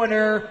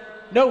 Three-pointer,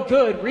 no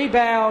good.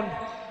 Rebound.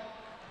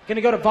 Going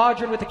to go to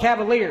Vaudrin with the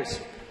Cavaliers.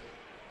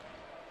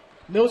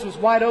 Mills was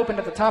wide open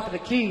at the top of the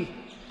key.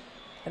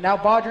 And now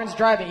Vaudrin's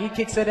driving. He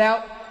kicks it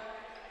out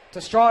to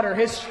Strawder.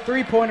 His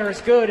three-pointer is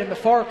good in the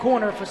far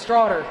corner for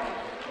Strawder.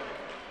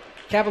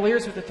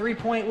 Cavaliers with a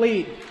 3-point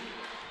lead.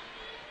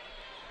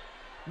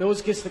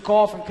 Mills gets the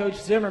call from Coach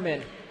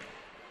Zimmerman.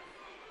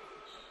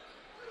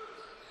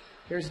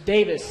 Here's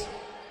Davis.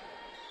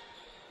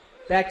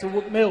 Back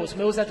to Mills.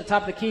 Mills at the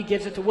top of the key,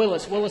 gives it to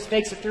Willis. Willis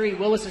fakes a three.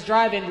 Willis is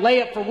driving.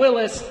 Layup for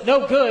Willis.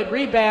 No good.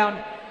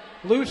 Rebound,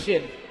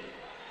 Lucian.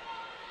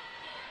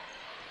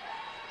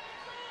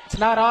 It's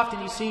not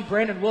often you see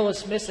Brandon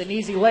Willis miss an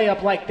easy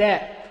layup like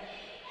that.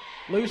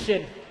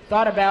 Lucian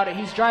thought about it.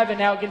 He's driving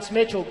now against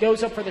Mitchell.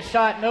 Goes up for the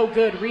shot. No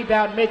good.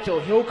 Rebound,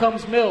 Mitchell. Here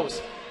comes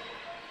Mills.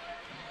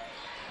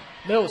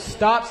 Mills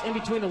stops in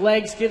between the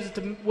legs, gives it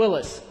to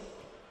Willis.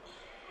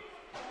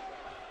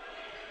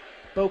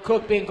 Bo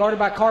Cook being guarded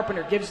by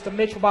Carpenter, gives it to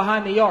Mitchell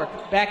behind the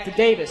arc. Back to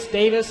Davis.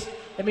 Davis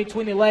in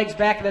between the legs,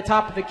 back at the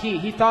top of the key.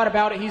 He thought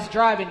about it. He's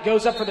driving.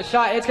 Goes up for the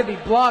shot. It's going to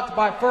be blocked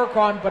by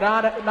Furcon, but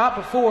not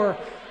before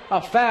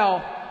a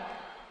foul.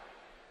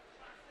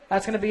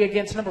 That's going to be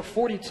against number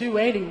 42,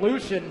 Andy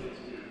Lucian.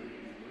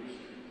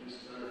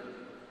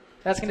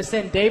 That's going to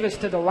send Davis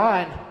to the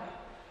line.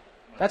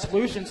 That's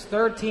Lucian's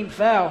third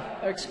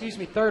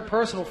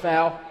personal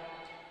foul.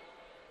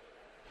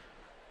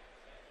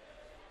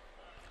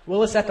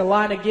 Willis at the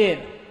line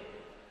again.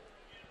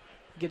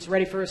 Gets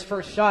ready for his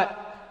first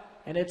shot,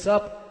 and it's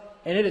up,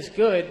 and it is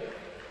good.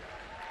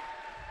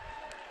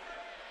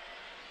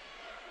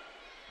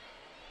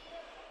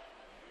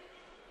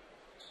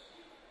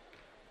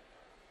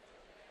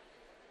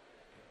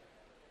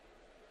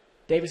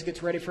 Davis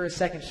gets ready for his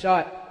second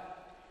shot.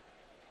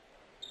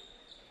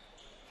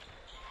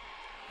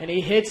 And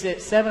he hits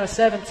it. 7 of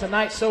 7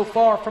 tonight so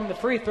far from the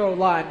free throw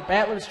line.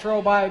 Battlers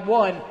trail by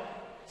 1.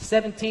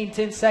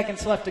 10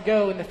 seconds left to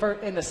go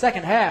in the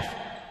second half.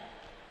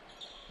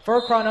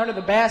 Furcron under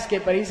the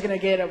basket, but he's going to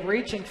get a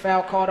reaching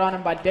foul called on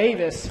him by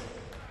Davis.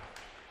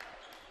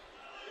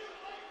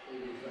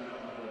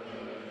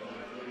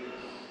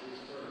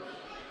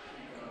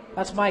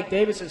 That's Mike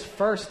Davis's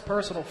first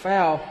personal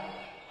foul.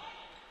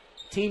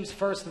 Team's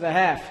first of the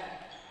half.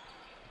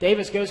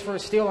 Davis goes for a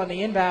steal on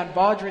the inbound.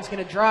 Vaudrin's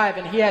going to drive,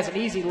 and he has an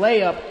easy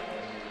layup.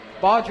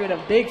 Vaudrin,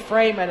 a big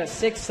frame at a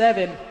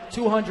 6'7",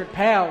 200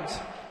 pounds.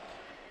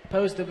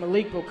 Opposed to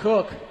Malik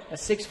Cook, a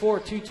 6'4",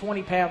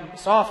 220-pound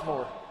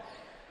sophomore.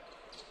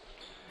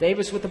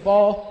 Davis with the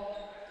ball.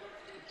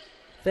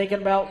 Thinking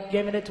about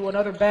giving it to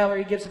another battler.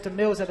 He gives it to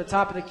Mills at the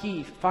top of the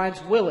key.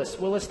 Finds Willis.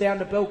 Willis down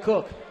to Bo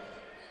Cook.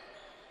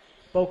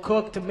 Bo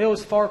Cook to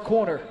Mills' far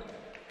corner.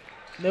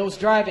 Mills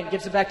driving.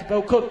 Gives it back to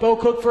Bo Cook. Bo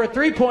Cook for a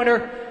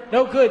three-pointer.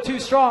 No good.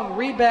 Too strong.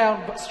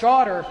 Rebound,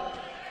 Strawder.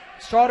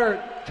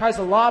 Strawder tries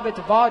to lob it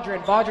to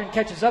Vaudrin. Vaudrin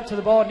catches up to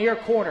the ball near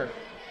corner.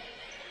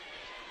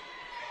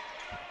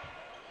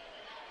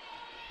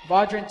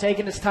 Vaudrin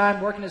taking his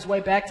time, working his way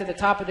back to the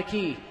top of the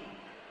key.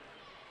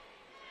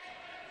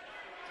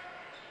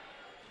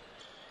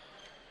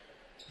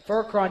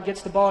 Furcron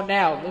gets the ball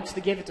now, looks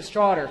to give it to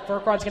Strawder.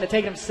 Furcron's going to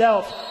take it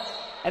himself,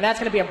 and that's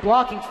going to be a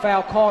blocking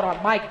foul called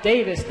on Mike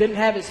Davis. Didn't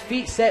have his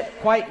feet set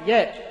quite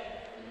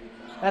yet.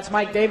 That's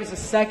Mike Davis'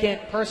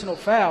 second personal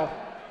foul.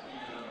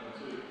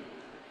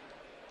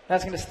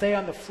 That's going to stay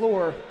on the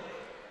floor.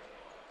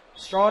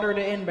 Strawder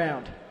to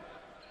inbound.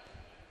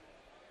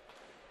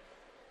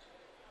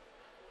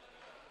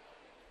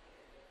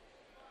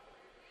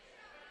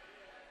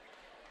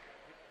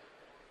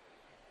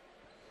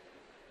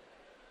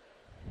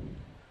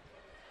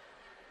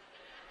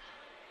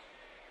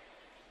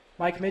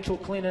 Mike Mitchell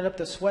cleaning up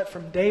the sweat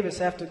from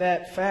Davis after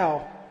that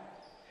foul.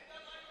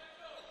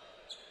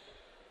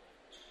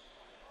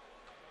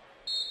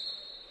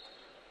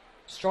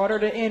 Strawder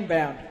to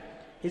inbound.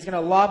 He's going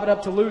to lob it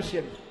up to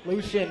Lucian.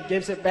 Lucian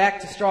gives it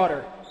back to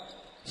Strawder.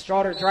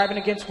 Strawder driving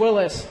against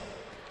Willis.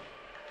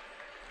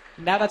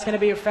 Now that's going to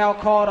be a foul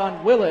called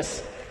on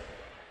Willis.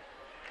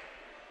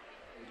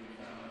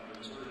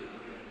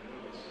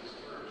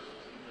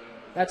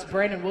 That's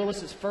Brandon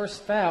Willis's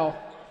first foul.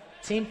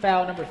 Team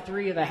foul number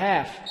 3 of the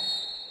half.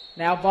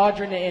 Now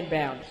Vaudrin to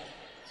inbound.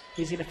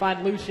 He's going to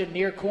find Lucian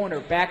near corner.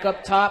 Back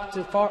up top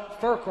to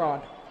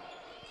Furcron.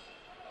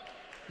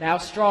 Now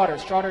Straughter.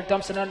 Straughter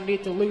dumps it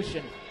underneath to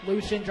Lucian.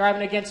 Lucian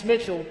driving against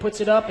Mitchell.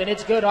 Puts it up, and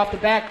it's good off the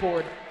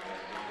backboard.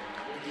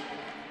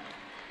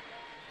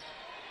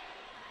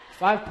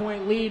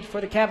 5-point lead for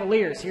the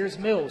Cavaliers. Here's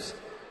Mills.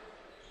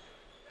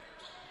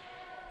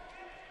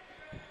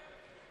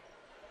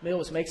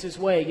 Mills makes his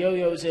way,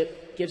 yo-yos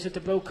it, gives it to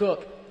Bo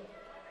Cook.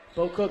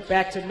 Bo Cook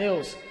back to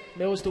Mills.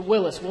 Mills to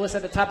Willis. Willis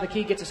at the top of the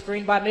key, gets a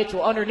screen by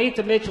Mitchell. Underneath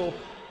to Mitchell,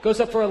 goes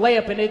up for a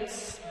layup, and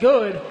it's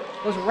good.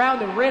 Goes around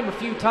the rim a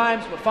few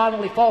times, but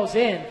finally falls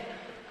in.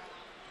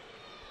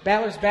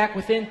 Battlers back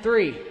within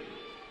 3.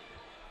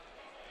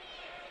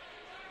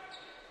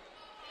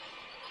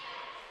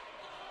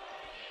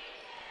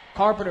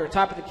 Carpenter,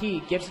 top of the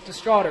key, gives it to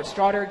Straughter.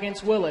 Straughter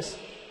against Willis.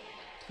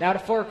 Now to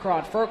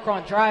Furcron.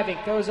 Furcron driving,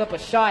 throws up a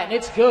shot, and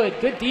it's good.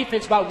 Good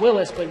defense by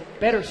Willis, but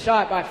better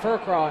shot by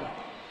Furcron.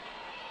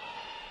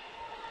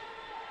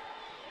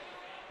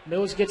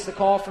 Mills gets the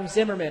call from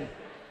Zimmerman.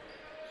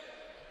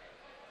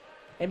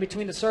 In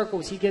between the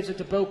circles, he gives it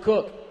to Bo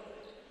Cook.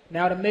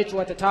 Now to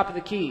Mitchell at the top of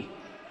the key.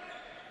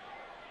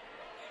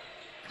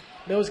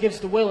 Mills gives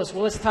it to Willis.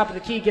 Willis at the top of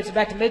the key, gives it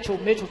back to Mitchell.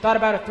 Mitchell thought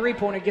about a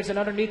three-pointer, gives it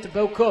underneath to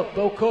Bo Cook.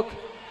 Bo Cook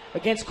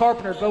against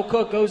Carpenter. Bo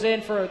Cook goes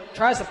in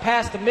tries to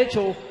pass to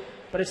Mitchell,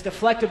 but it's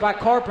deflected by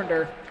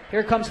Carpenter.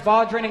 Here comes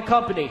Vaudrin and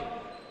company.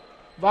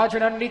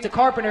 Vaudrin underneath to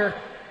Carpenter.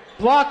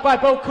 Blocked by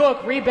Bo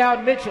Cook.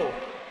 Rebound Mitchell.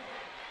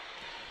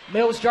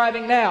 Mills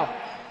driving now.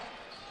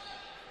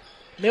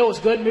 Mills,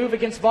 good move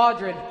against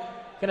Vaudrin.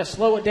 Going to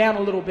slow it down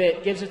a little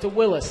bit. Gives it to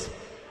Willis.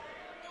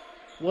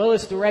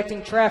 Willis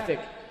directing traffic.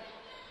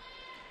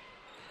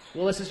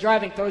 Willis is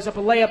driving, throws up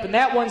a layup, and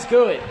that one's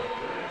good.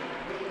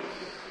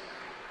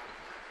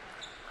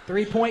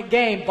 3-point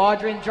game.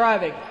 Vaudrin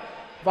driving.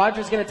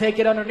 Vaudrin's going to take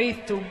it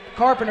underneath to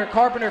Carpenter.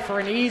 Carpenter for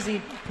an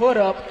easy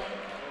put-up.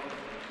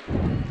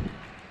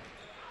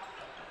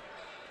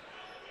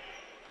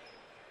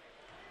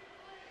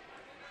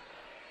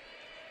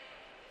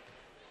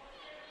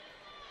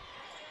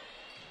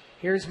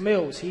 Here's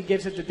Mills. He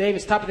gives it to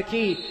Davis, top of the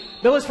key.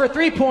 Mills for a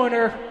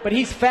three-pointer, but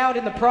he's fouled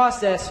in the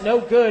process.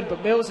 No good,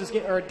 but Davis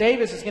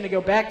is going to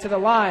go back to the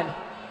line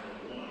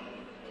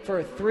for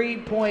a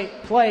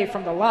 3-point play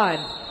from the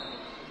line.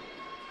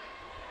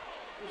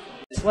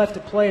 It's left to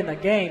play in the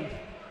game.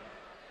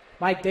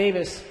 Mike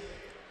Davis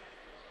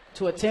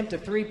to attempt a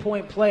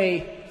 3-point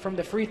play from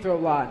the free throw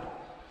line.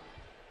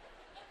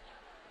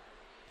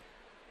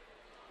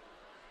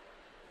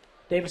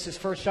 Davis's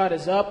first shot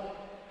is up,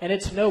 and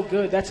it's no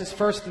good. That's his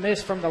first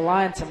miss from the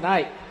line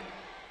tonight.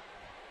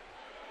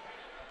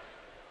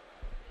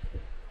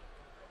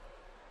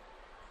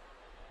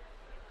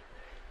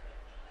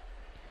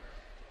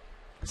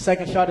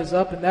 Second shot is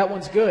up, and that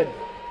one's good.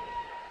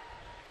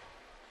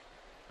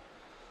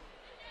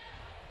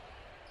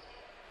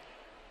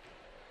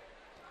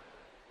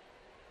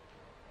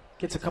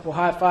 Gets a couple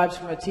high fives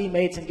from his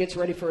teammates and gets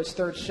ready for his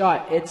third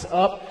shot. It's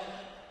up.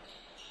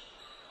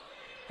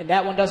 And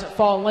that one doesn't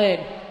fall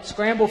in.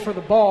 Scramble for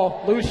the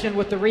ball. Lucian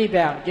with the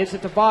rebound. Gives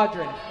it to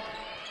Vaudrin.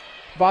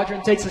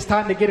 Vaudrin takes his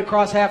time to get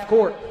across half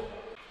court.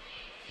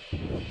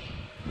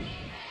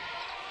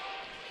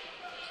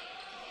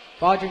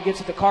 Vaudrin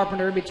gives it to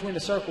Carpenter in between the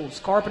circles.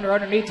 Carpenter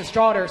underneath to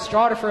Straughter.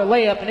 Straughter for a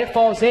layup, and it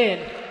falls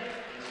in.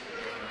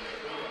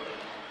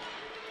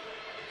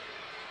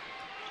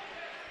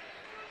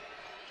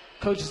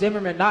 Coach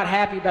Zimmerman not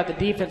happy about the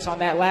defense on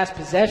that last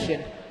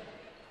possession.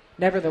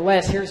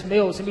 Nevertheless, here's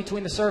Mills in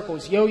between the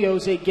circles.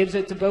 Yo-yos it, gives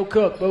it to Bo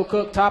Cook. Bo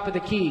Cook, top of the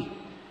key.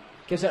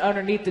 Gives it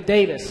underneath to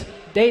Davis.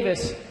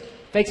 Davis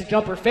fakes a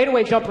jumper.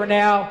 Fadeaway jumper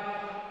now.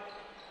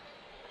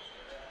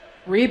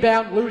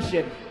 Rebound,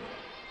 Lucian.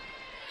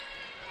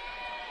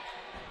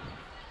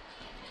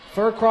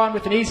 Furcron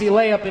with an easy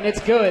layup, and it's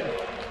good.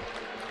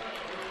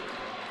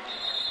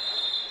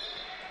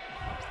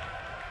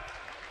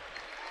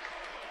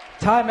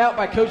 Timeout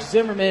by Coach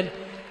Zimmerman,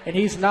 and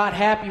he's not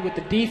happy with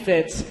the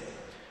defense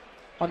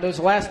on those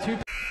last two.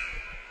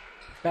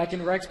 Back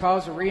in Rex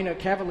Powell's Arena,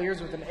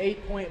 Cavaliers with an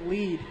 8-point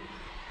lead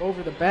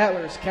over the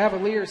Battlers.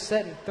 Cavaliers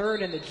setting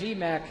third in the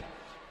GMAC,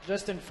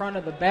 just in front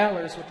of the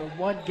Battlers with a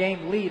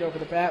 1-game lead over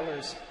the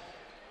Battlers.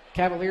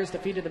 Cavaliers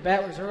defeated the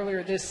Battlers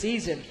earlier this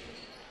season.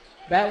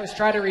 Battlers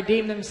try to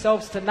redeem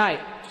themselves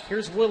tonight.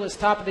 Here's Willis,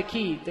 top of the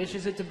key.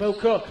 Dishes it to Bo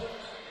Cook.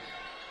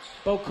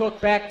 Bo Cook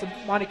back to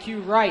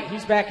Montague Wright.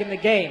 He's back in the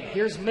game.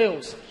 Here's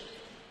Mills.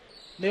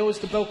 Mills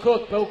to Bo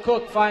Cook. Bo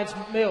Cook finds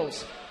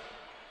Mills.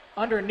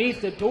 Underneath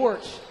the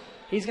Dortch.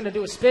 He's going to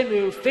do a spin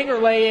move. Finger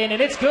lay in,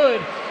 and it's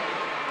good.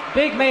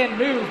 Big man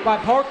move by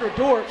Parker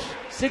Dortch.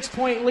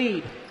 6-point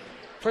lead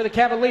for the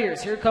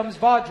Cavaliers. Here comes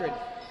Vaudrin.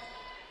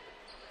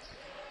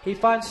 He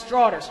finds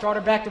Straughter.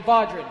 Straughter back to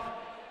Vaudrin.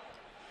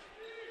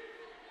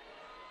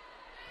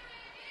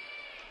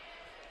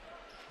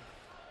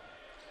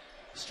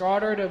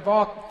 Straughter to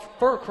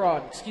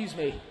Furcron,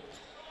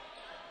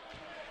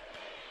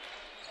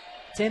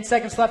 10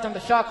 seconds left on the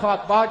shot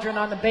clock. Branden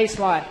on the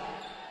baseline.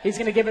 He's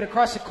going to give it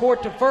across the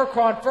court to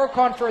Furcron.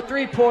 Furcron for a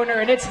three-pointer,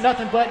 and it's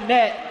nothing but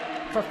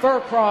net for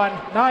Furcron.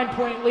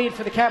 9-point lead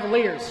for the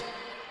Cavaliers.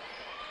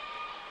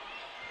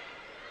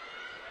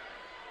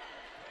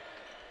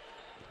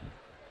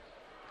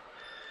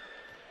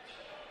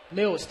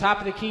 Mills, top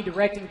of the key,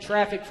 directing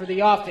traffic for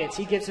the offense.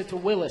 He gives it to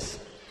Willis.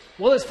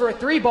 Willis for a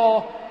three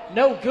ball,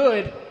 no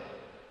good.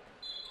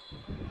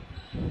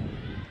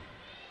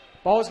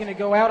 Ball is going to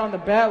go out on the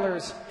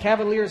Battlers.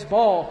 Cavaliers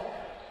ball.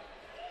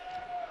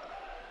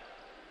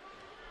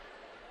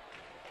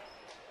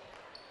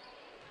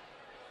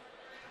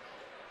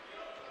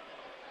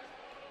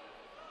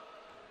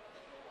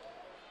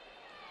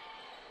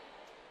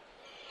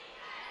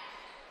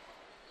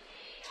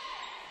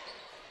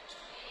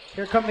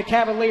 Here come the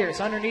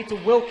Cavaliers underneath to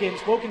Wilkins.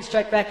 Wilkins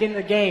checked back into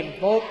the game.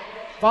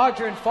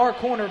 Branden far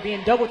corner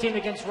being double teamed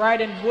against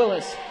Ryden.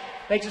 Willis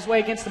makes his way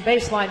against the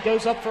baseline,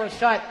 goes up for a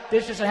shot,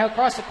 dishes it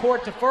across the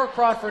court to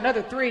Furcron for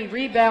another three.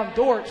 Rebound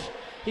Dortch.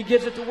 He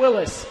gives it to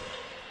Willis.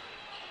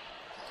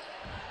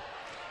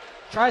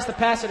 Tries to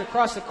pass it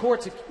across the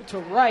court to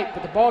Wright,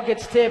 but the ball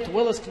gets tipped.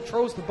 Willis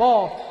controls the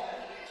ball.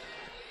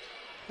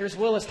 Here's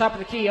Willis, top of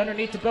the key,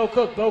 underneath to Bo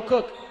Cook. Bo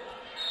Cook.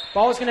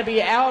 Ball is going to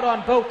be out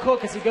on Bo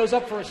Cook as he goes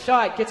up for a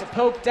shot. Gets it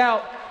poked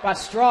out by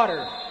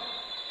Strotter.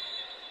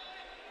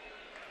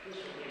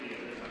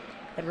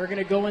 And we're going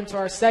to go into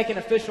our second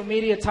official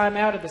media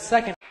timeout of the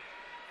second.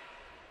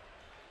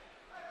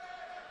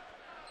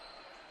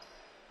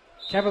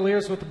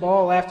 Cavaliers with the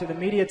ball after the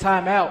media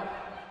timeout.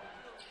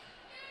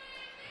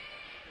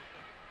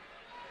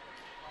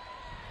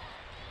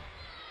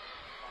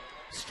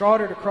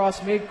 Strotter to cross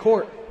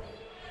midcourt.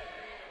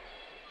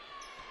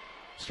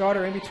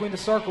 Strotter in between the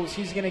circles.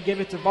 He's going to give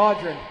it to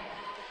Branden.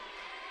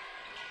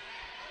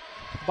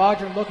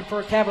 Branden looking for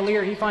a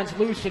Cavalier. He finds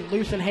Lucian.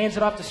 Lucian hands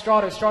it off to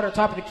Strotter. Strotter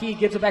top of the key.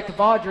 Gives it back to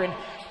Branden.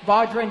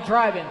 Branden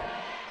driving.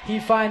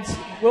 He finds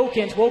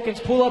Wilkins. Wilkins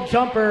pull-up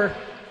jumper.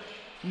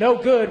 No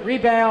good.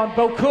 Rebound.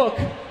 Bo Cook.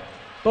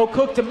 Bo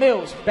Cook to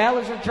Mills.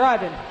 Battlers are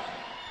driving.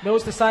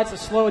 Mills decides to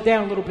slow it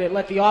down a little bit.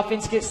 Let the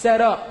offense get set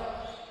up.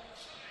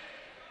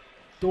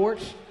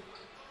 Dortch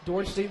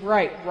to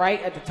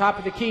right at the top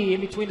of the key,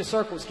 in between the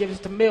circles, gives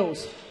it to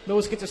Mills.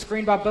 Mills gets a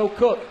screen by Bo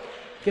Cook.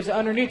 Gives it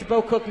underneath to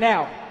Bo Cook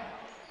now.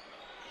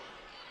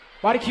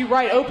 Body Q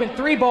right, open,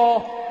 three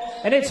ball,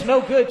 and it's no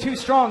good, too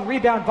strong.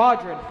 Rebound,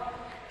 Branden.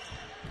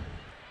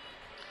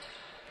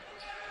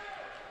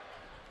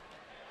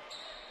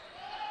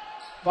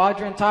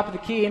 Branden, top of the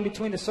key, in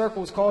between the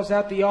circles, calls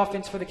out the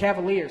offense for the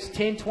Cavaliers.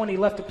 10-20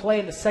 left to play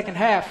in the second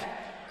half.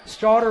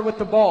 Strotter with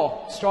the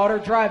ball.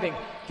 Strotter driving.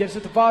 Gives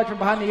it to Branden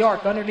behind the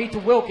arc. Underneath to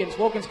Wilkins.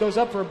 Wilkins goes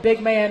up for a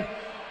big man.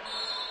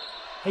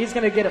 He's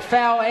going to get a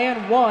foul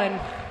and one.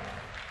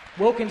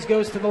 Wilkins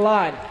goes to the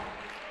line.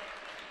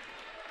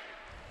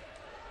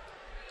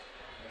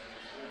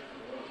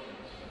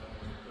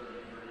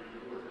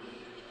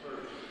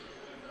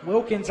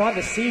 Wilkins on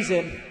the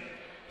season,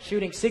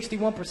 shooting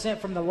 61%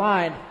 from the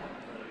line.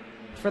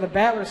 For the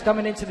Battlers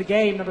coming into the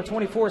game, number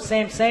 24,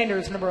 Sam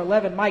Sanders, number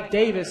 11, Mike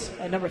Davis,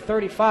 and number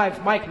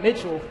 35, Mike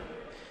Mitchell.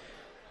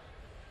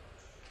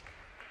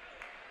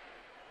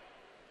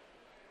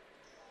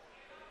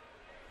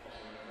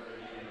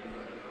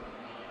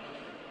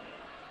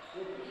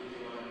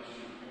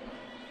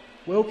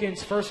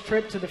 Wilkins' first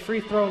trip to the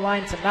free throw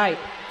line tonight.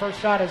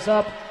 First shot is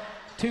up,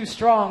 too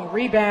strong.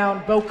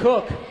 Rebound, Bo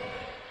Cook.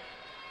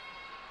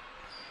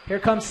 Here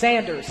comes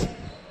Sanders.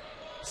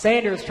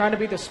 Sanders trying to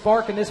be the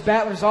spark in this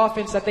Battlers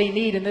offense that they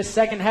need in this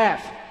second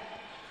half.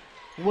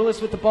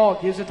 Willis with the ball,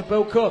 gives it to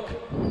Bo Cook.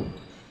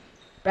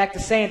 Back to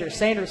Sanders.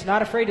 Sanders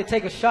not afraid to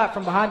take a shot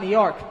from behind the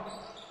arc.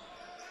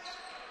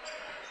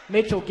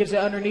 Mitchell gives it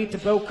underneath to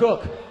Bo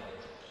Cook.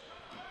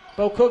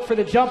 Bo Cook for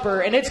the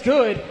jumper, and it's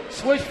good.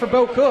 Swish for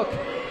Bo Cook.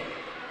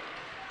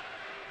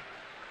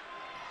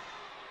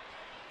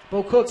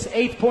 Bo Cook's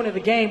 8th point of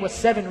the game with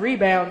 7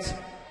 rebounds.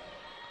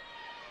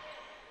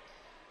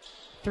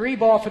 3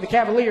 ball for the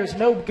Cavaliers,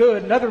 no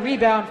good. Another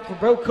rebound for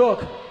Bo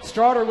Cook.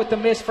 Strotter with the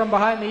miss from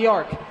behind the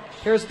arc.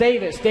 Here's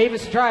Davis.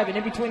 Davis driving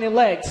in between the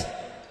legs.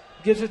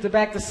 Gives it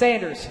back to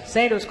Sanders.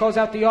 Sanders calls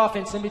out the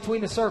offense in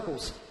between the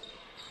circles.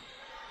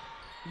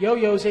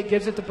 Yo-yos it,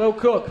 gives it to Bo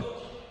Cook.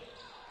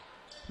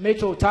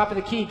 Mitchell, top of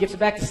the key, gives it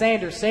back to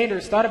Sanders.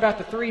 Sanders thought about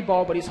the 3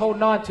 ball, but he's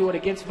holding on to it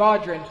against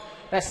Branden.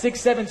 That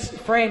 6'7"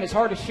 frame is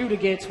hard to shoot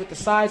against with the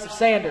size of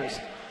Sanders.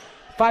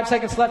 5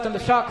 seconds left on the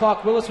shot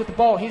clock. Willis with the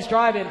ball. He's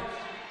driving.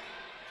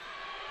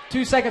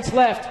 2 seconds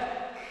left.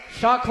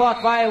 Shot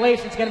clock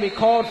violation is going to be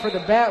called for the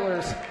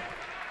Battlers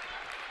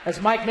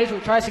as Mike Mitchell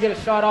tries to get a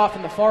shot off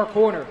in the far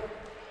corner.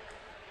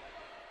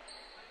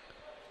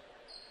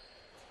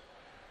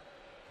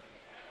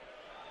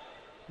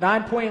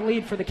 Nine-point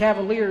lead for the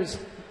Cavaliers.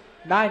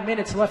 9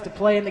 minutes left to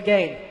play in the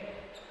game.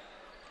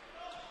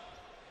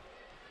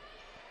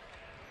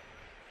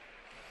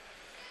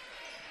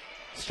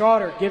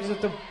 Strotter gives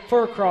it to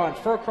Furcron.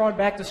 Furcron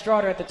back to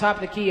Strotter at the top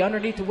of the key.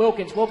 Underneath to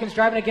Wilkins. Wilkins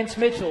driving against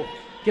Mitchell.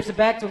 Gives it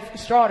back to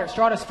Strotter.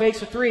 Strotter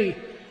fakes a 3.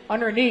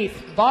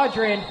 Underneath.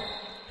 Branden.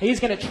 He's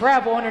going to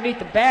travel underneath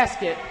the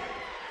basket.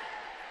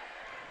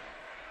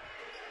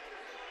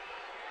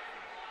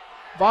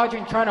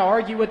 Vaudrin trying to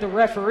argue with the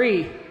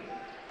referee,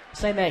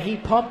 saying that he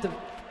pumped a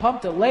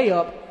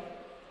layup.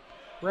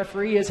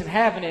 Referee isn't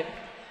having it.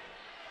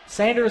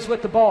 Sanders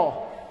with the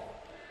ball.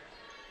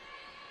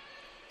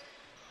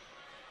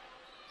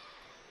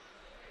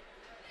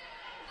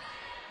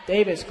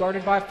 Davis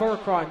guarded by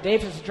Furcron.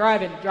 Davis is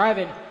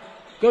driving.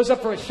 Goes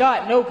up for a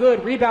shot, no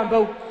good. Rebound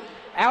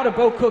out of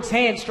Bo Cook's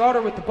hands.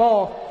 Straughter with the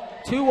ball.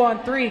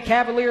 2-on-3,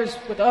 Cavaliers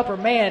with the upper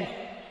man.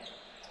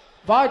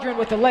 Vaudrin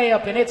with the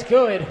layup, and it's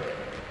good.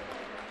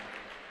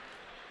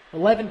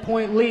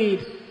 11-point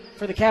lead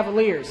for the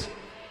Cavaliers.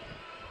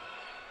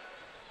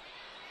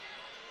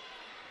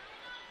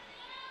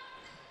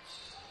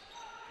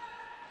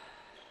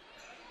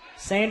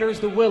 Sanders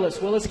to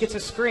Willis. Willis gets a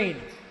screen.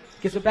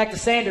 Gives it back to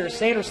Sanders.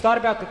 Sanders thought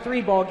about the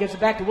three ball. Gives it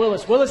back to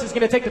Willis. Willis is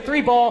going to take the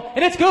three ball,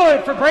 and it's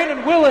good for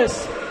Branden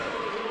Willis.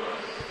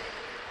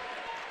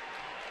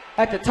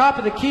 At the top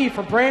of the key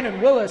for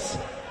Branden Willis.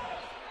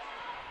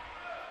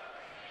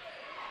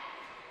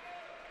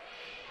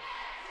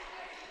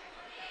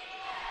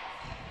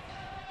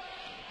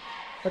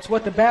 That's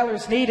what the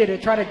Battlers needed to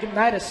try to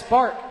ignite a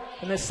spark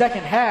in the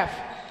second half.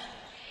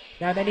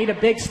 Now they need a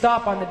big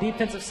stop on the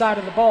defensive side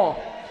of the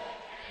ball.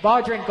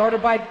 Vaudrin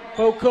guarded by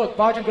Bo Cook.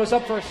 Vaudrin goes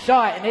up for a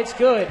shot, and it's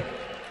good.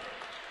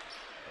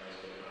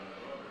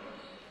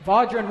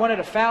 Vaudrin wanted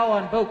a foul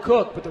on Bo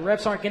Cook, but the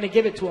refs aren't going to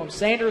give it to him.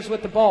 Sanders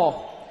with the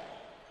ball,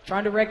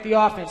 trying to wreck the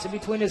offense in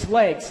between his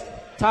legs.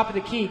 Top of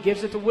the key,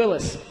 gives it to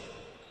Willis.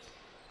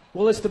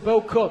 Willis to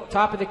Bo Cook,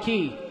 top of the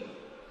key.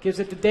 Gives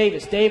it to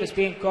Davis. Davis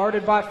being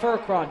guarded by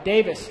Furcron.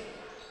 Davis,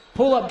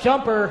 pull-up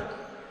jumper,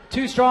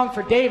 too strong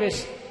for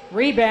Davis.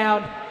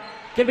 Rebound,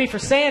 going to be for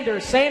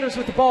Sanders. Sanders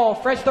with the ball,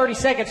 fresh 30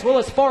 seconds.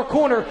 Willis far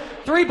corner,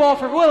 three ball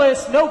for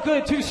Willis. No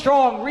good, too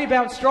strong.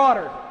 Rebound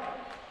Straughter.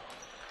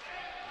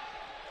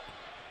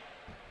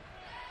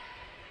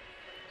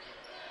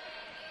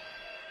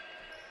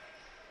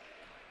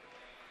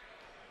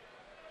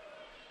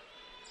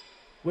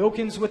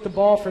 Wilkins with the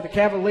ball for the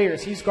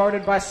Cavaliers. He's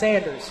guarded by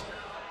Sanders.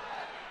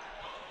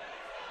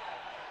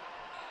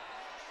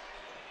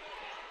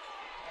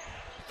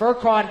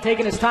 Furcon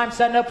taking his time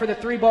setting up for the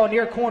three ball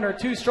near corner.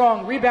 Too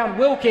strong. Rebound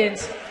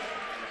Wilkins.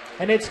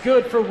 And it's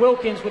good for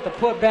Wilkins with the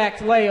putback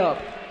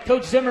layup.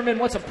 Coach Zimmerman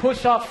wants a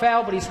push-off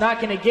foul, but he's not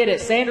going to get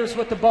it. Sanders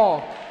with the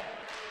ball.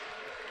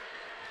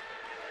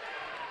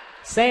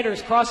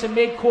 Sanders crossing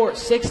midcourt.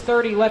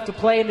 6:30 left to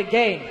play in the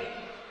game.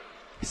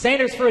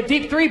 Sanders for a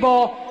deep three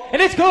ball.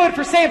 And it's good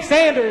for Sam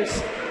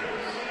Sanders.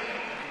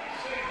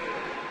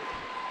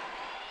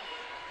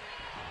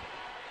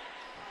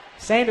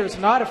 Sanders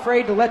not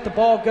afraid to let the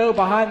ball go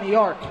behind the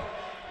arc.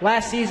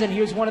 Last season,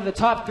 he was one of the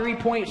top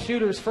three-point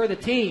shooters for the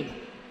team.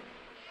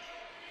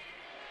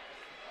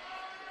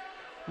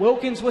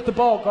 Wilkins with the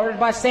ball, guarded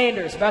by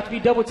Sanders. About to be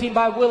double-teamed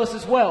by Willis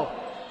as well.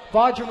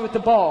 Vaudrin with the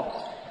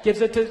ball.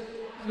 Gives it to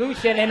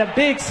Lucien, and a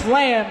big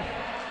slam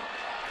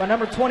by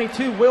number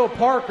 22, Will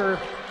Parker.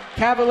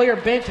 Cavalier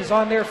bench is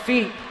on their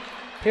feet.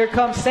 Here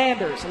comes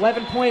Sanders.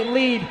 11-point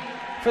lead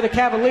for the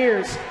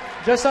Cavaliers.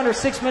 Just under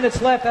 6 minutes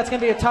left. That's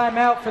going to be a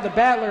timeout for the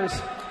Battlers.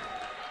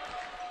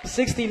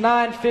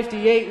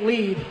 69-58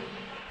 lead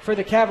for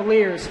the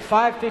Cavaliers.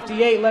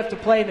 5:58 left to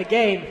play in the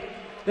game.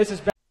 This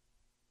is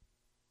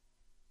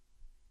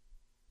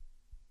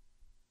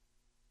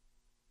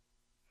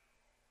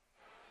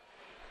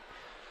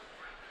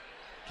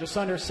just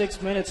under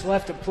 6 minutes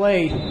left to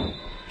play.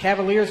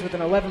 Cavaliers with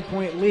an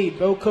 11-point lead.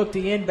 Bo Cook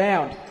the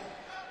inbound.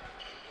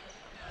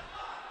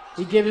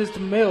 He gives it to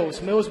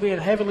Mills. Mills being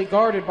heavily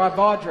guarded by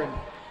Vaudrin.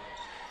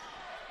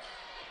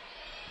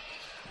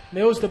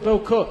 Mills to Bo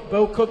Cook.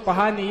 Bo Cook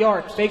behind the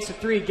arc. Fakes a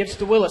three. Gives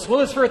to Willis.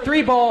 Willis for a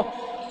three ball.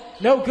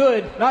 No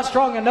good. Not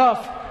strong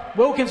enough.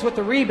 Wilkins with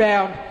the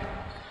rebound.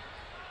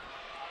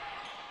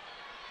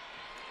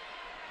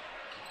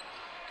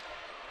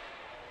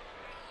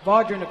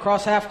 Vaudrin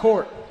across half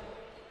court.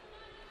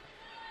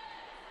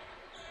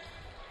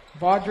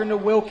 Vaudrin to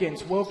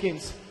Wilkins.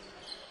 Wilkins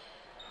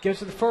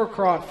gives it to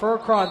Furcron.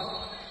 Furcron.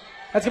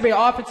 That's going to be an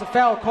offensive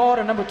foul called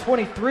on number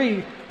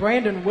 23,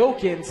 Branden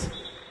Wilkins.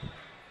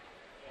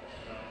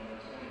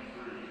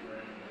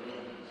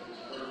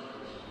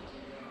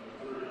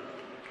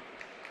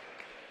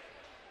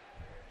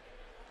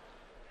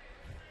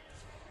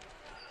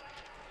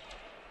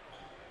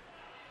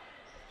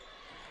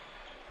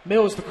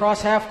 Mills to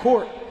cross half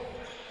court.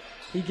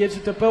 He gives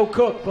it to Bo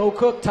Cook. Bo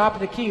Cook, top of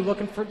the key,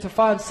 looking to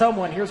find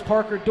someone. Here's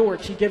Parker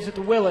Dortch. He gives it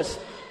to Willis.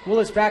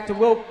 Willis back to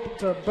Bo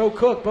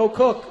Cook. Bo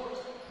Cook,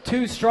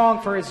 too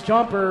strong for his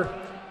jumper.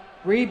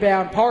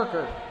 Rebound,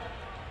 Parker.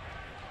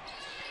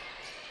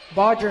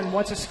 Vaudrin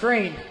wants a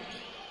screen.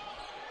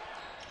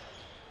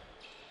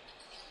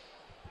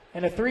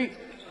 And a three,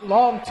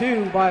 long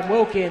two by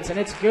Wilkins, and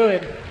it's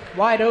good.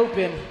 Wide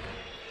open.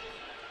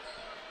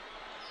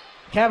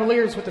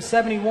 Cavaliers with a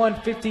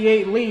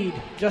 71-58 lead.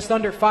 Just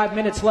under 5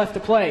 minutes left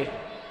to play.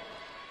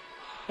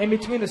 In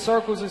between the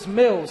circles is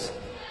Mills.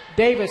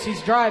 Davis,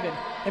 he's driving.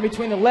 In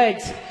between the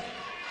legs.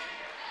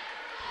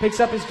 Picks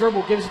up his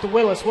dribble, gives it to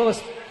Willis.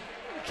 Willis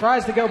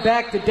tries to go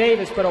back to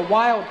Davis, but a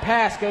wild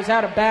pass goes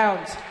out of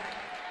bounds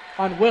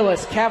on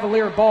Willis.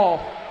 Cavalier ball,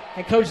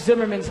 and Coach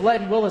Zimmerman's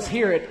letting Willis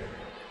hear it,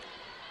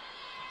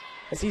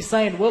 as he's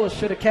saying Willis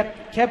should have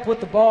kept with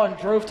the ball and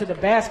drove to the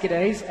basket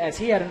as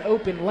he had an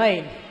open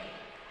lane.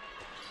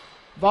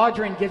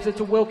 Vaudrin gives it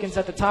to Wilkins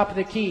at the top of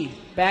the key.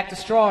 Back to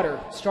Straughter.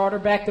 Straughter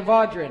back to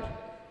Vaudrin.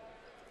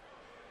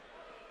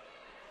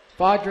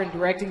 Vaudrin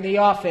directing the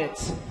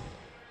offense.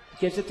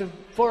 Gives it to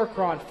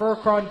Furcron.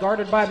 Furcron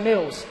guarded by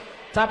Mills.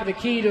 Top of the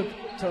key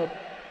to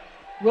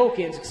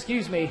Wilkins,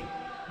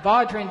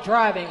 Vaudrin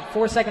driving.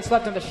 4 seconds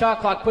left on the shot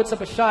clock. Puts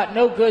up a shot.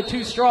 No good.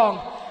 Too strong.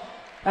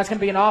 That's going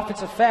to be an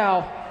offensive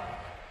foul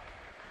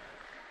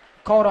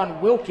called on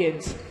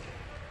Wilkins.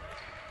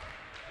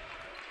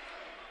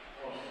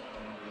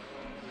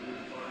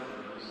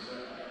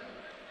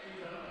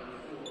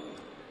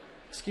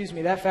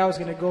 That foul is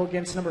going to go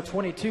against number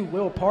 22,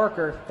 Will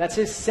Parker. That's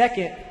his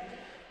second,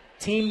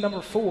 team number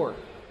 4.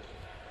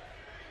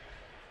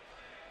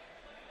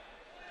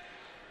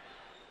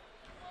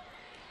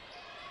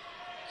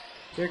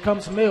 Here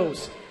comes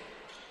Mills.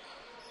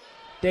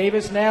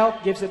 Davis now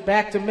gives it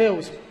back to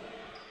Mills.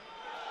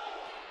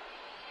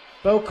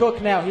 Bo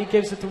Cook now, he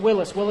gives it to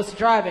Willis. Willis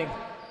driving.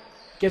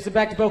 Gives it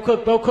back to Bo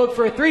Cook. Bo Cook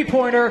for a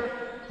three-pointer.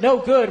 No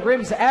good.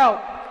 Rims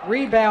out.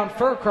 Rebound,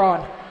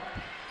 Furcron.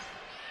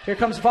 Here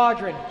comes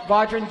Vaudrin.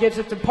 Vaudrin gives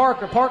it to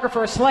Parker. Parker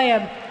for a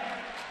slam.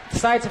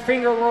 Decides to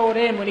finger roll it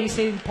in when he's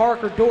seen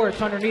Parker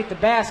Dortch underneath the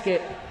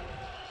basket.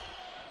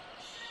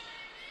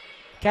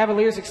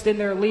 Cavaliers extend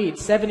their lead,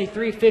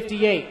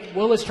 73-58.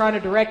 Willis trying to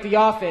direct the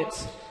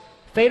offense.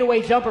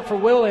 Fadeaway jumper for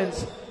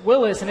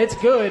Willis, and it's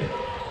good.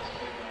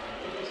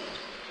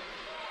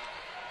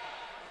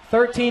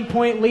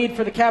 13-point lead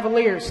for the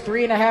Cavaliers.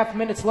 3.5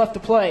 minutes left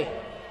to play.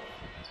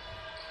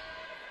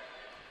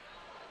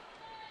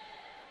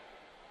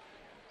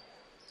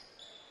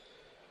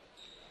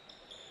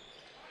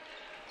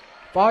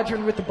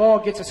 Vaudrin with the ball,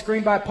 gets a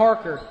screen by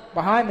Parker.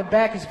 Behind the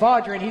back is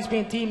Vaudrin. He's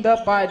being teamed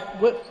up by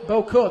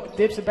Bo Cook.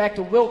 Dips it back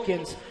to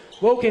Wilkins.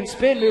 Wilkins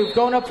spin move,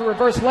 going up for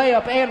reverse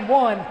layup, and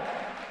one.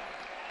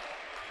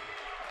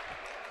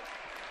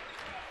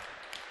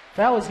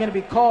 Foul is going to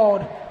be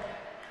called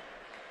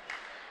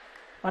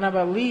on, I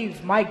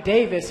believe, Mike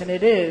Davis, and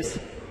it is.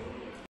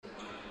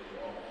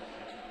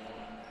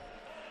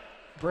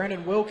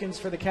 Brandon Wilkins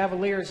for the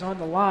Cavaliers on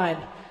the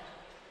line.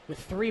 With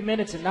 3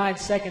 minutes and 9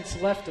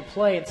 seconds left to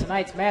play in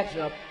tonight's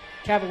matchup,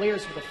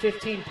 Cavaliers with a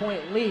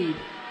 15-point lead.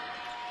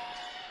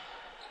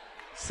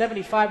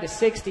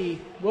 75-60.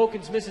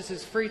 Wilkins misses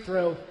his free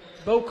throw.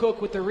 Bo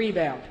Cook with the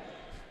rebound.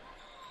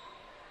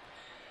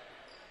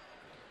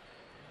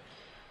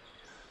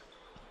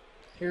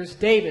 Here's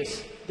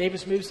Davis.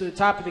 Davis moves to the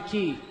top of the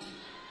key.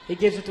 He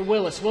gives it to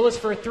Willis. Willis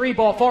for a three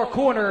ball, far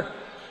corner.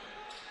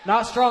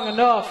 Not strong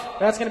enough.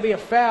 That's going to be a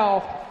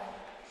foul.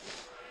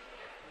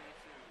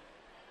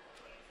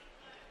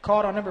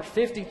 Caught on number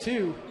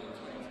 22,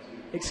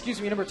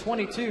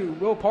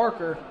 Will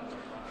Parker.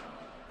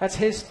 That's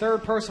his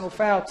third personal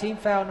foul, team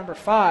foul number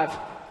 5.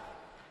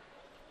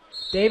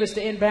 Davis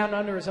to inbound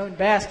under his own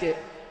basket.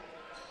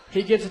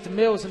 He gives it to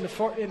Mills in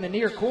the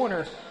near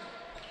corner.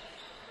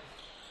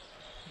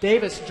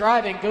 Davis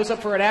driving, goes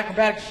up for an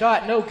acrobatic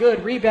shot, no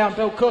good. Rebound,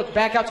 Bo Cook,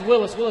 back out to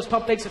Willis. Willis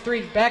pump fakes a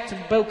three, back to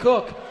Bo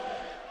Cook.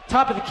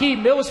 Top of the key,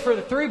 Mills for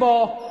the three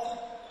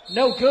ball,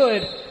 no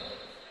good.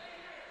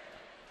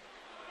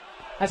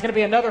 That's going to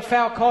be another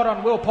foul called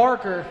on Will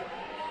Parker.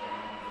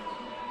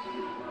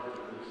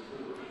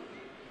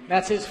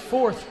 That's his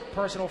fourth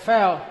personal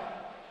foul.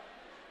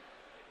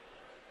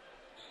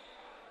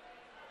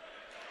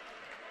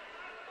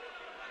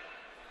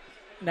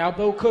 Now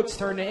Bo Cook's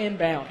turn to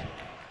inbound.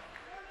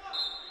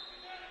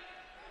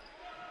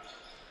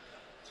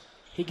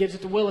 He gives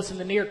it to Willis in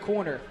the near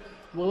corner.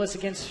 Willis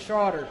against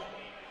Schroeder.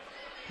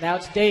 Now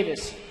it's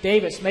Davis.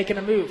 Davis making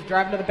a move,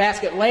 driving to the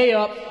basket,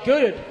 layup,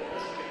 good.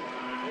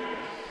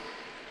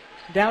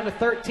 Down to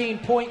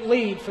 13-point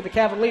lead for the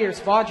Cavaliers.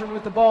 Vaudrin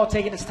with the ball,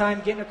 taking his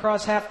time getting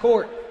across half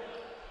court.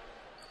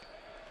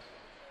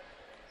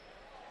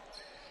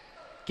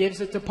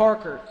 Gives it to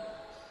Parker.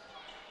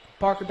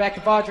 Parker back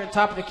to Vaudrin,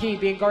 top of the key,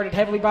 being guarded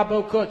heavily by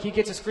Bo Cook. He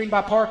gets a screen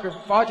by Parker.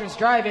 Vaudrin's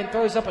driving,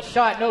 throws up a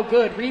shot, no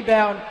good.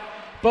 Rebound,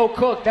 Bo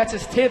Cook. That's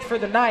his 10th for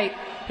the night.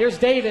 Here's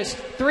Davis.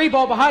 Three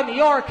ball behind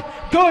the arc.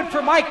 Good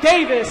for Mike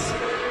Davis.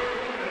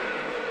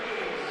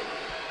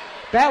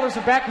 Battlers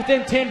are back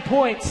within 10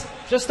 points.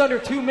 Just under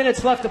 2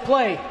 minutes left to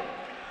play.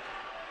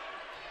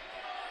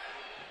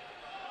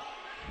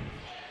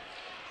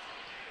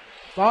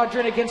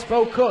 Vaudrin against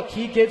Bo Cook.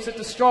 He gives it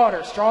to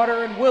Straughter.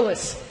 Straughter and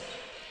Willis.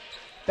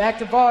 Back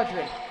to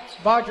Vaudrin.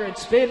 Vaudrin,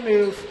 spin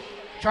move.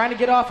 Trying to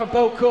get off of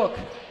Bo Cook.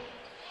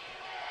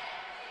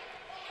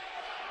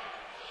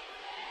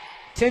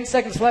 10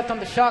 seconds left on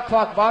the shot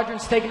clock.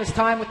 Vaudrin's taking his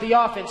time with the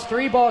offense.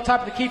 Three ball,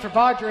 top of the key for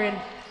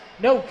Vaudrin.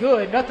 No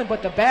good. Nothing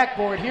but the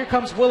backboard. Here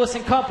comes Willis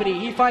and company.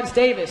 He finds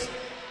Davis.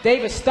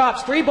 Davis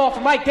stops. Three ball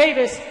for Mike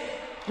Davis.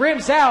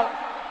 Rims out.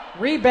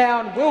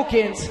 Rebound,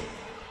 Wilkins.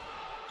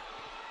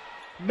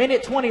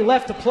 Minute 20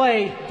 left to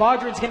play.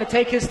 Vaudrin's going to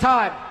take his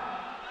time.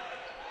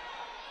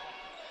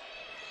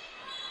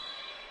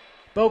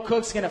 Bo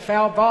Cook's going to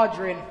foul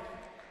Vaudrin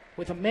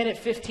with a minute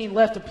 15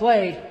 left to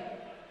play.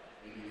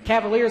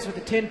 Cavaliers with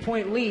a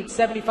 10-point lead,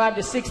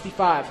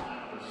 75-65.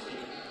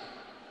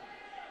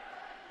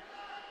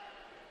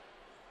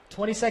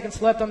 20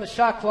 seconds left on the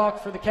shot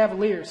clock for the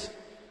Cavaliers.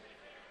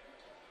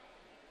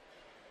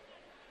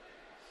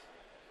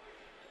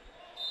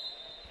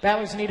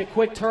 Battlers need a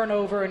quick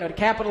turnover and a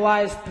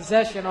capitalized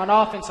possession on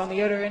offense on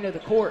the other end of the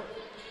court.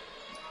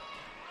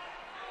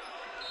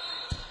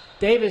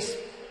 Davis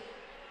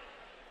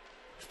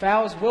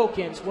fouls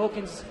Wilkins.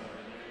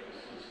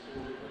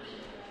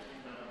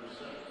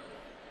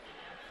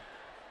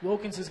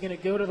 Wilkins is going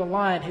to go to the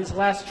line. His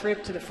last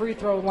trip to the free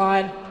throw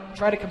line,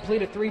 try to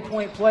complete a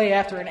three-point play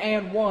after an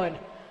and one,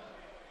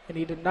 and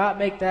he did not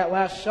make that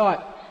last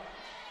shot.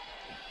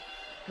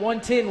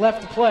 1:10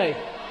 left to play.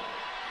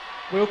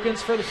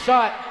 Wilkins for the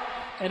shot,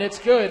 and it's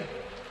good.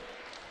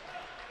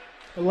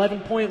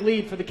 11-point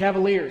lead for the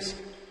Cavaliers.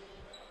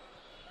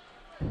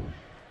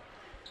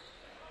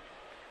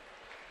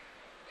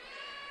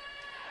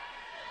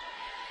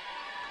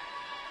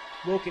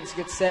 Wilkins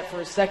gets set for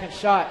his second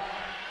shot,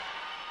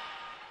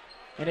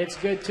 and it's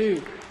good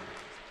too.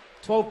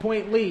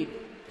 12-point lead.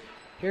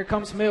 Here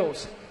comes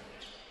Mills.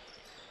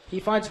 He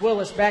finds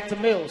Willis, back to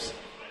Mills.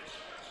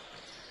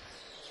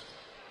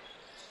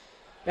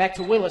 Back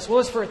to Willis.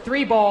 Willis for a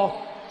three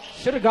ball.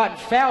 Should have gotten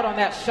fouled on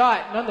that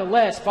shot.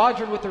 Nonetheless,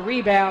 Vaudrin with the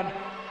rebound.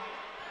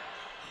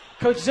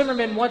 Coach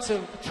Zimmerman wants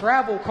a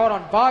travel caught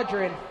on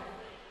Vaudrin.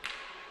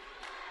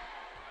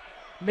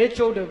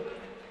 Mitchell to,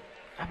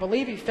 I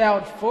believe he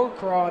fouled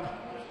Furcron.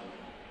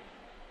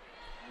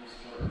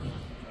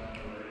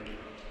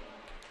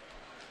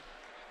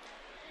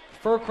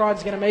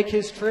 Furcron's going to make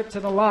his trip to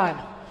the line.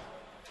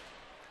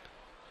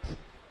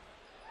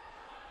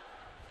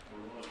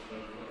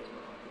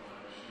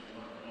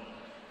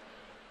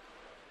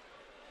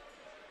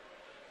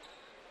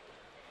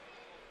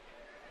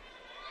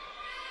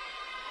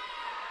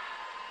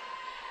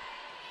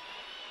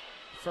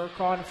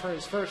 Furcon for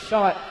his first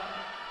shot.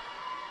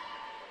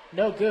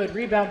 No good.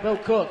 Rebound, Bo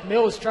Cook.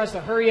 Mills tries to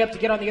hurry up to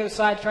get on the other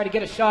side, try to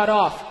get a shot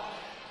off.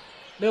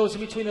 Mills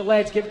in between the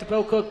legs, give it to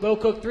Bo Cook. Bo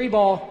Cook, three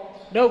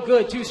ball. No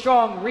good, too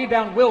strong.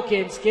 Rebound,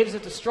 Wilkins, gives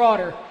it to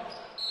Strawder.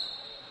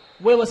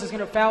 Willis is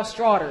going to foul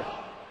Strawder.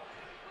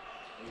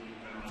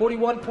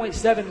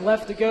 41.7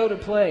 left to go to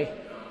play.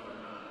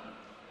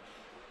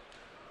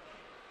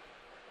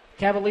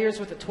 Cavaliers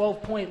with a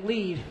 12-point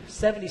lead,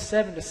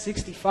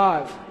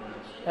 77-65.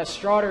 As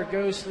Strawder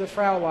goes to the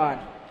foul line.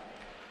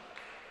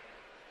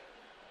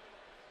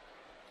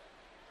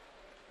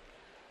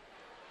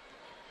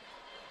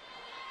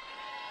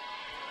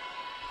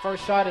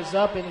 First shot is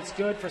up, and it's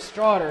good for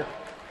Strawder.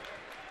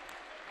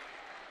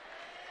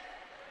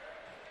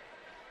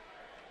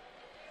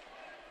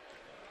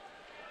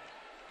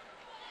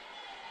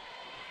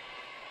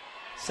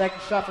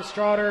 Second shot for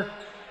Strawder.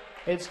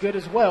 It's good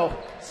as well.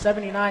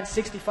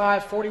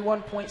 79-65,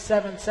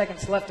 41.7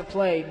 seconds left to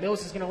play.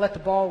 Mills is going to let the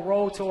ball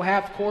roll till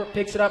half court.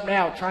 Picks it up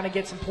now, trying to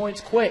get some points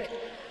quick.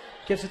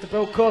 Gives it to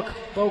Bo Cook.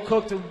 Bo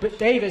Cook to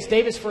Davis.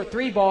 Davis for a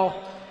three ball,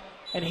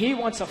 and he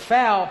wants a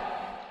foul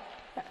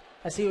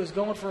as he was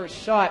going for a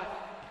shot,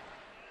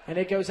 and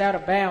it goes out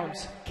of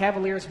bounds.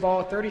 Cavaliers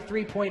ball,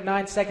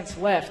 33.9 seconds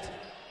left.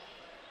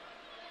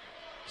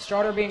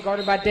 Strawder being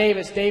guarded by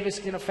Davis. Davis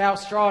going to foul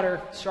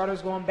Strawder.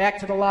 Strawder's going back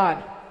to the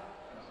line.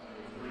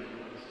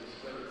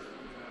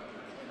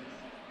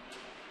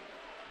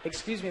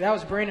 Excuse me, that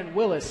was Brandon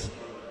Willis.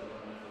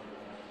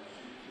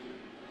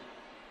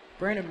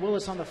 Brandon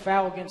Willis on the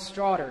foul against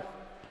Strawder.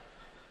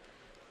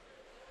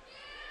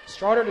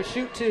 Strawder to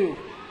shoot two.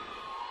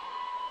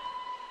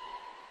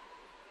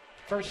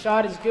 First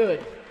shot is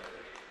good.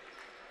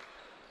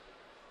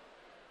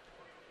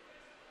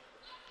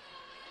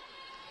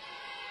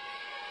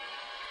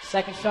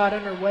 Second shot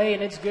underway,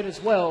 and it's good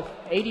as well.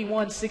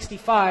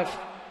 81-65.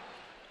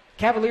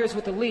 Cavaliers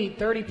with the lead,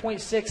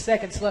 30.6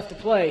 seconds left to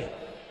play.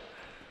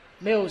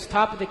 Mills,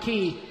 top of the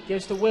key,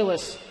 gives to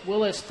Willis.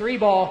 Willis, three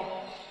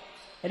ball,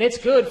 and it's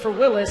good for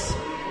Willis.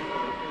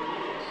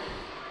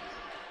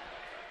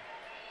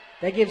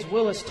 That gives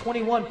Willis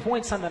 21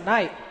 points on the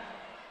night.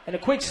 And a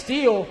quick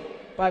steal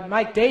by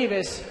Mike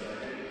Davis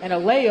and a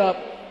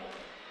layup.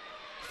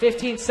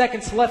 15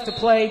 seconds left to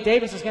play.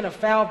 Davis is going to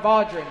foul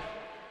Vaudrin.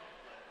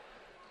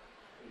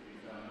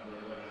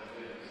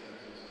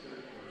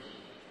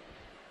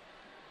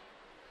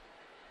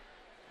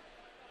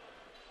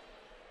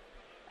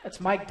 That's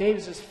Mike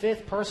Davis's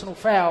fifth personal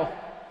foul.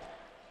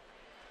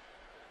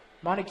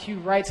 Montague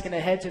Wright's going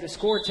to head to the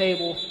score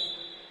table.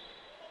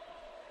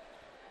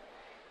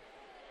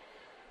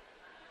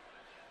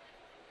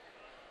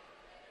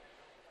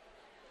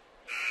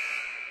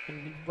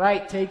 And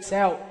Wright takes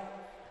out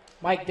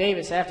Mike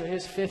Davis after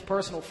his fifth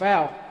personal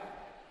foul.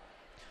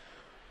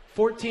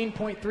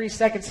 14.3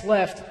 seconds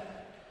left.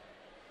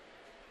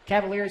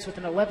 Cavaliers with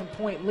an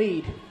 11-point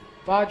lead.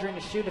 Vaudrin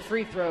to shoot a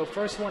free throw.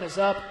 First one is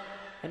up,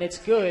 and it's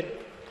good.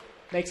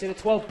 Makes it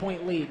a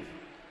 12-point lead.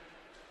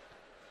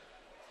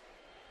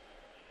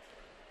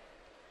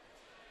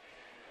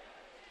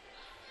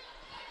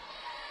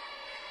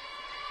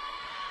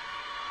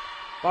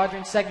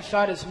 Bodrin's second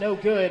shot is no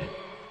good.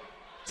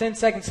 10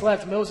 seconds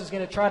left. Mills is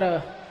going to try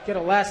to get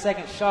a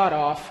last-second shot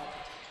off.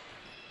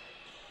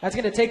 That's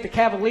going to take the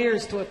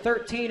Cavaliers to a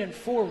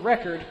 13-4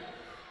 record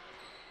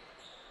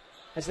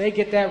as they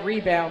get that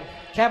rebound.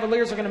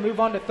 Cavaliers are going to move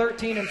on to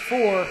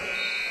 13-4,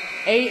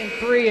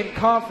 8-3 in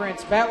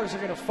conference. Battlers are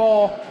going to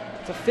fall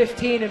to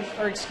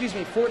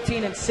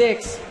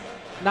 14-6,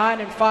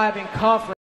 9-5 in conference.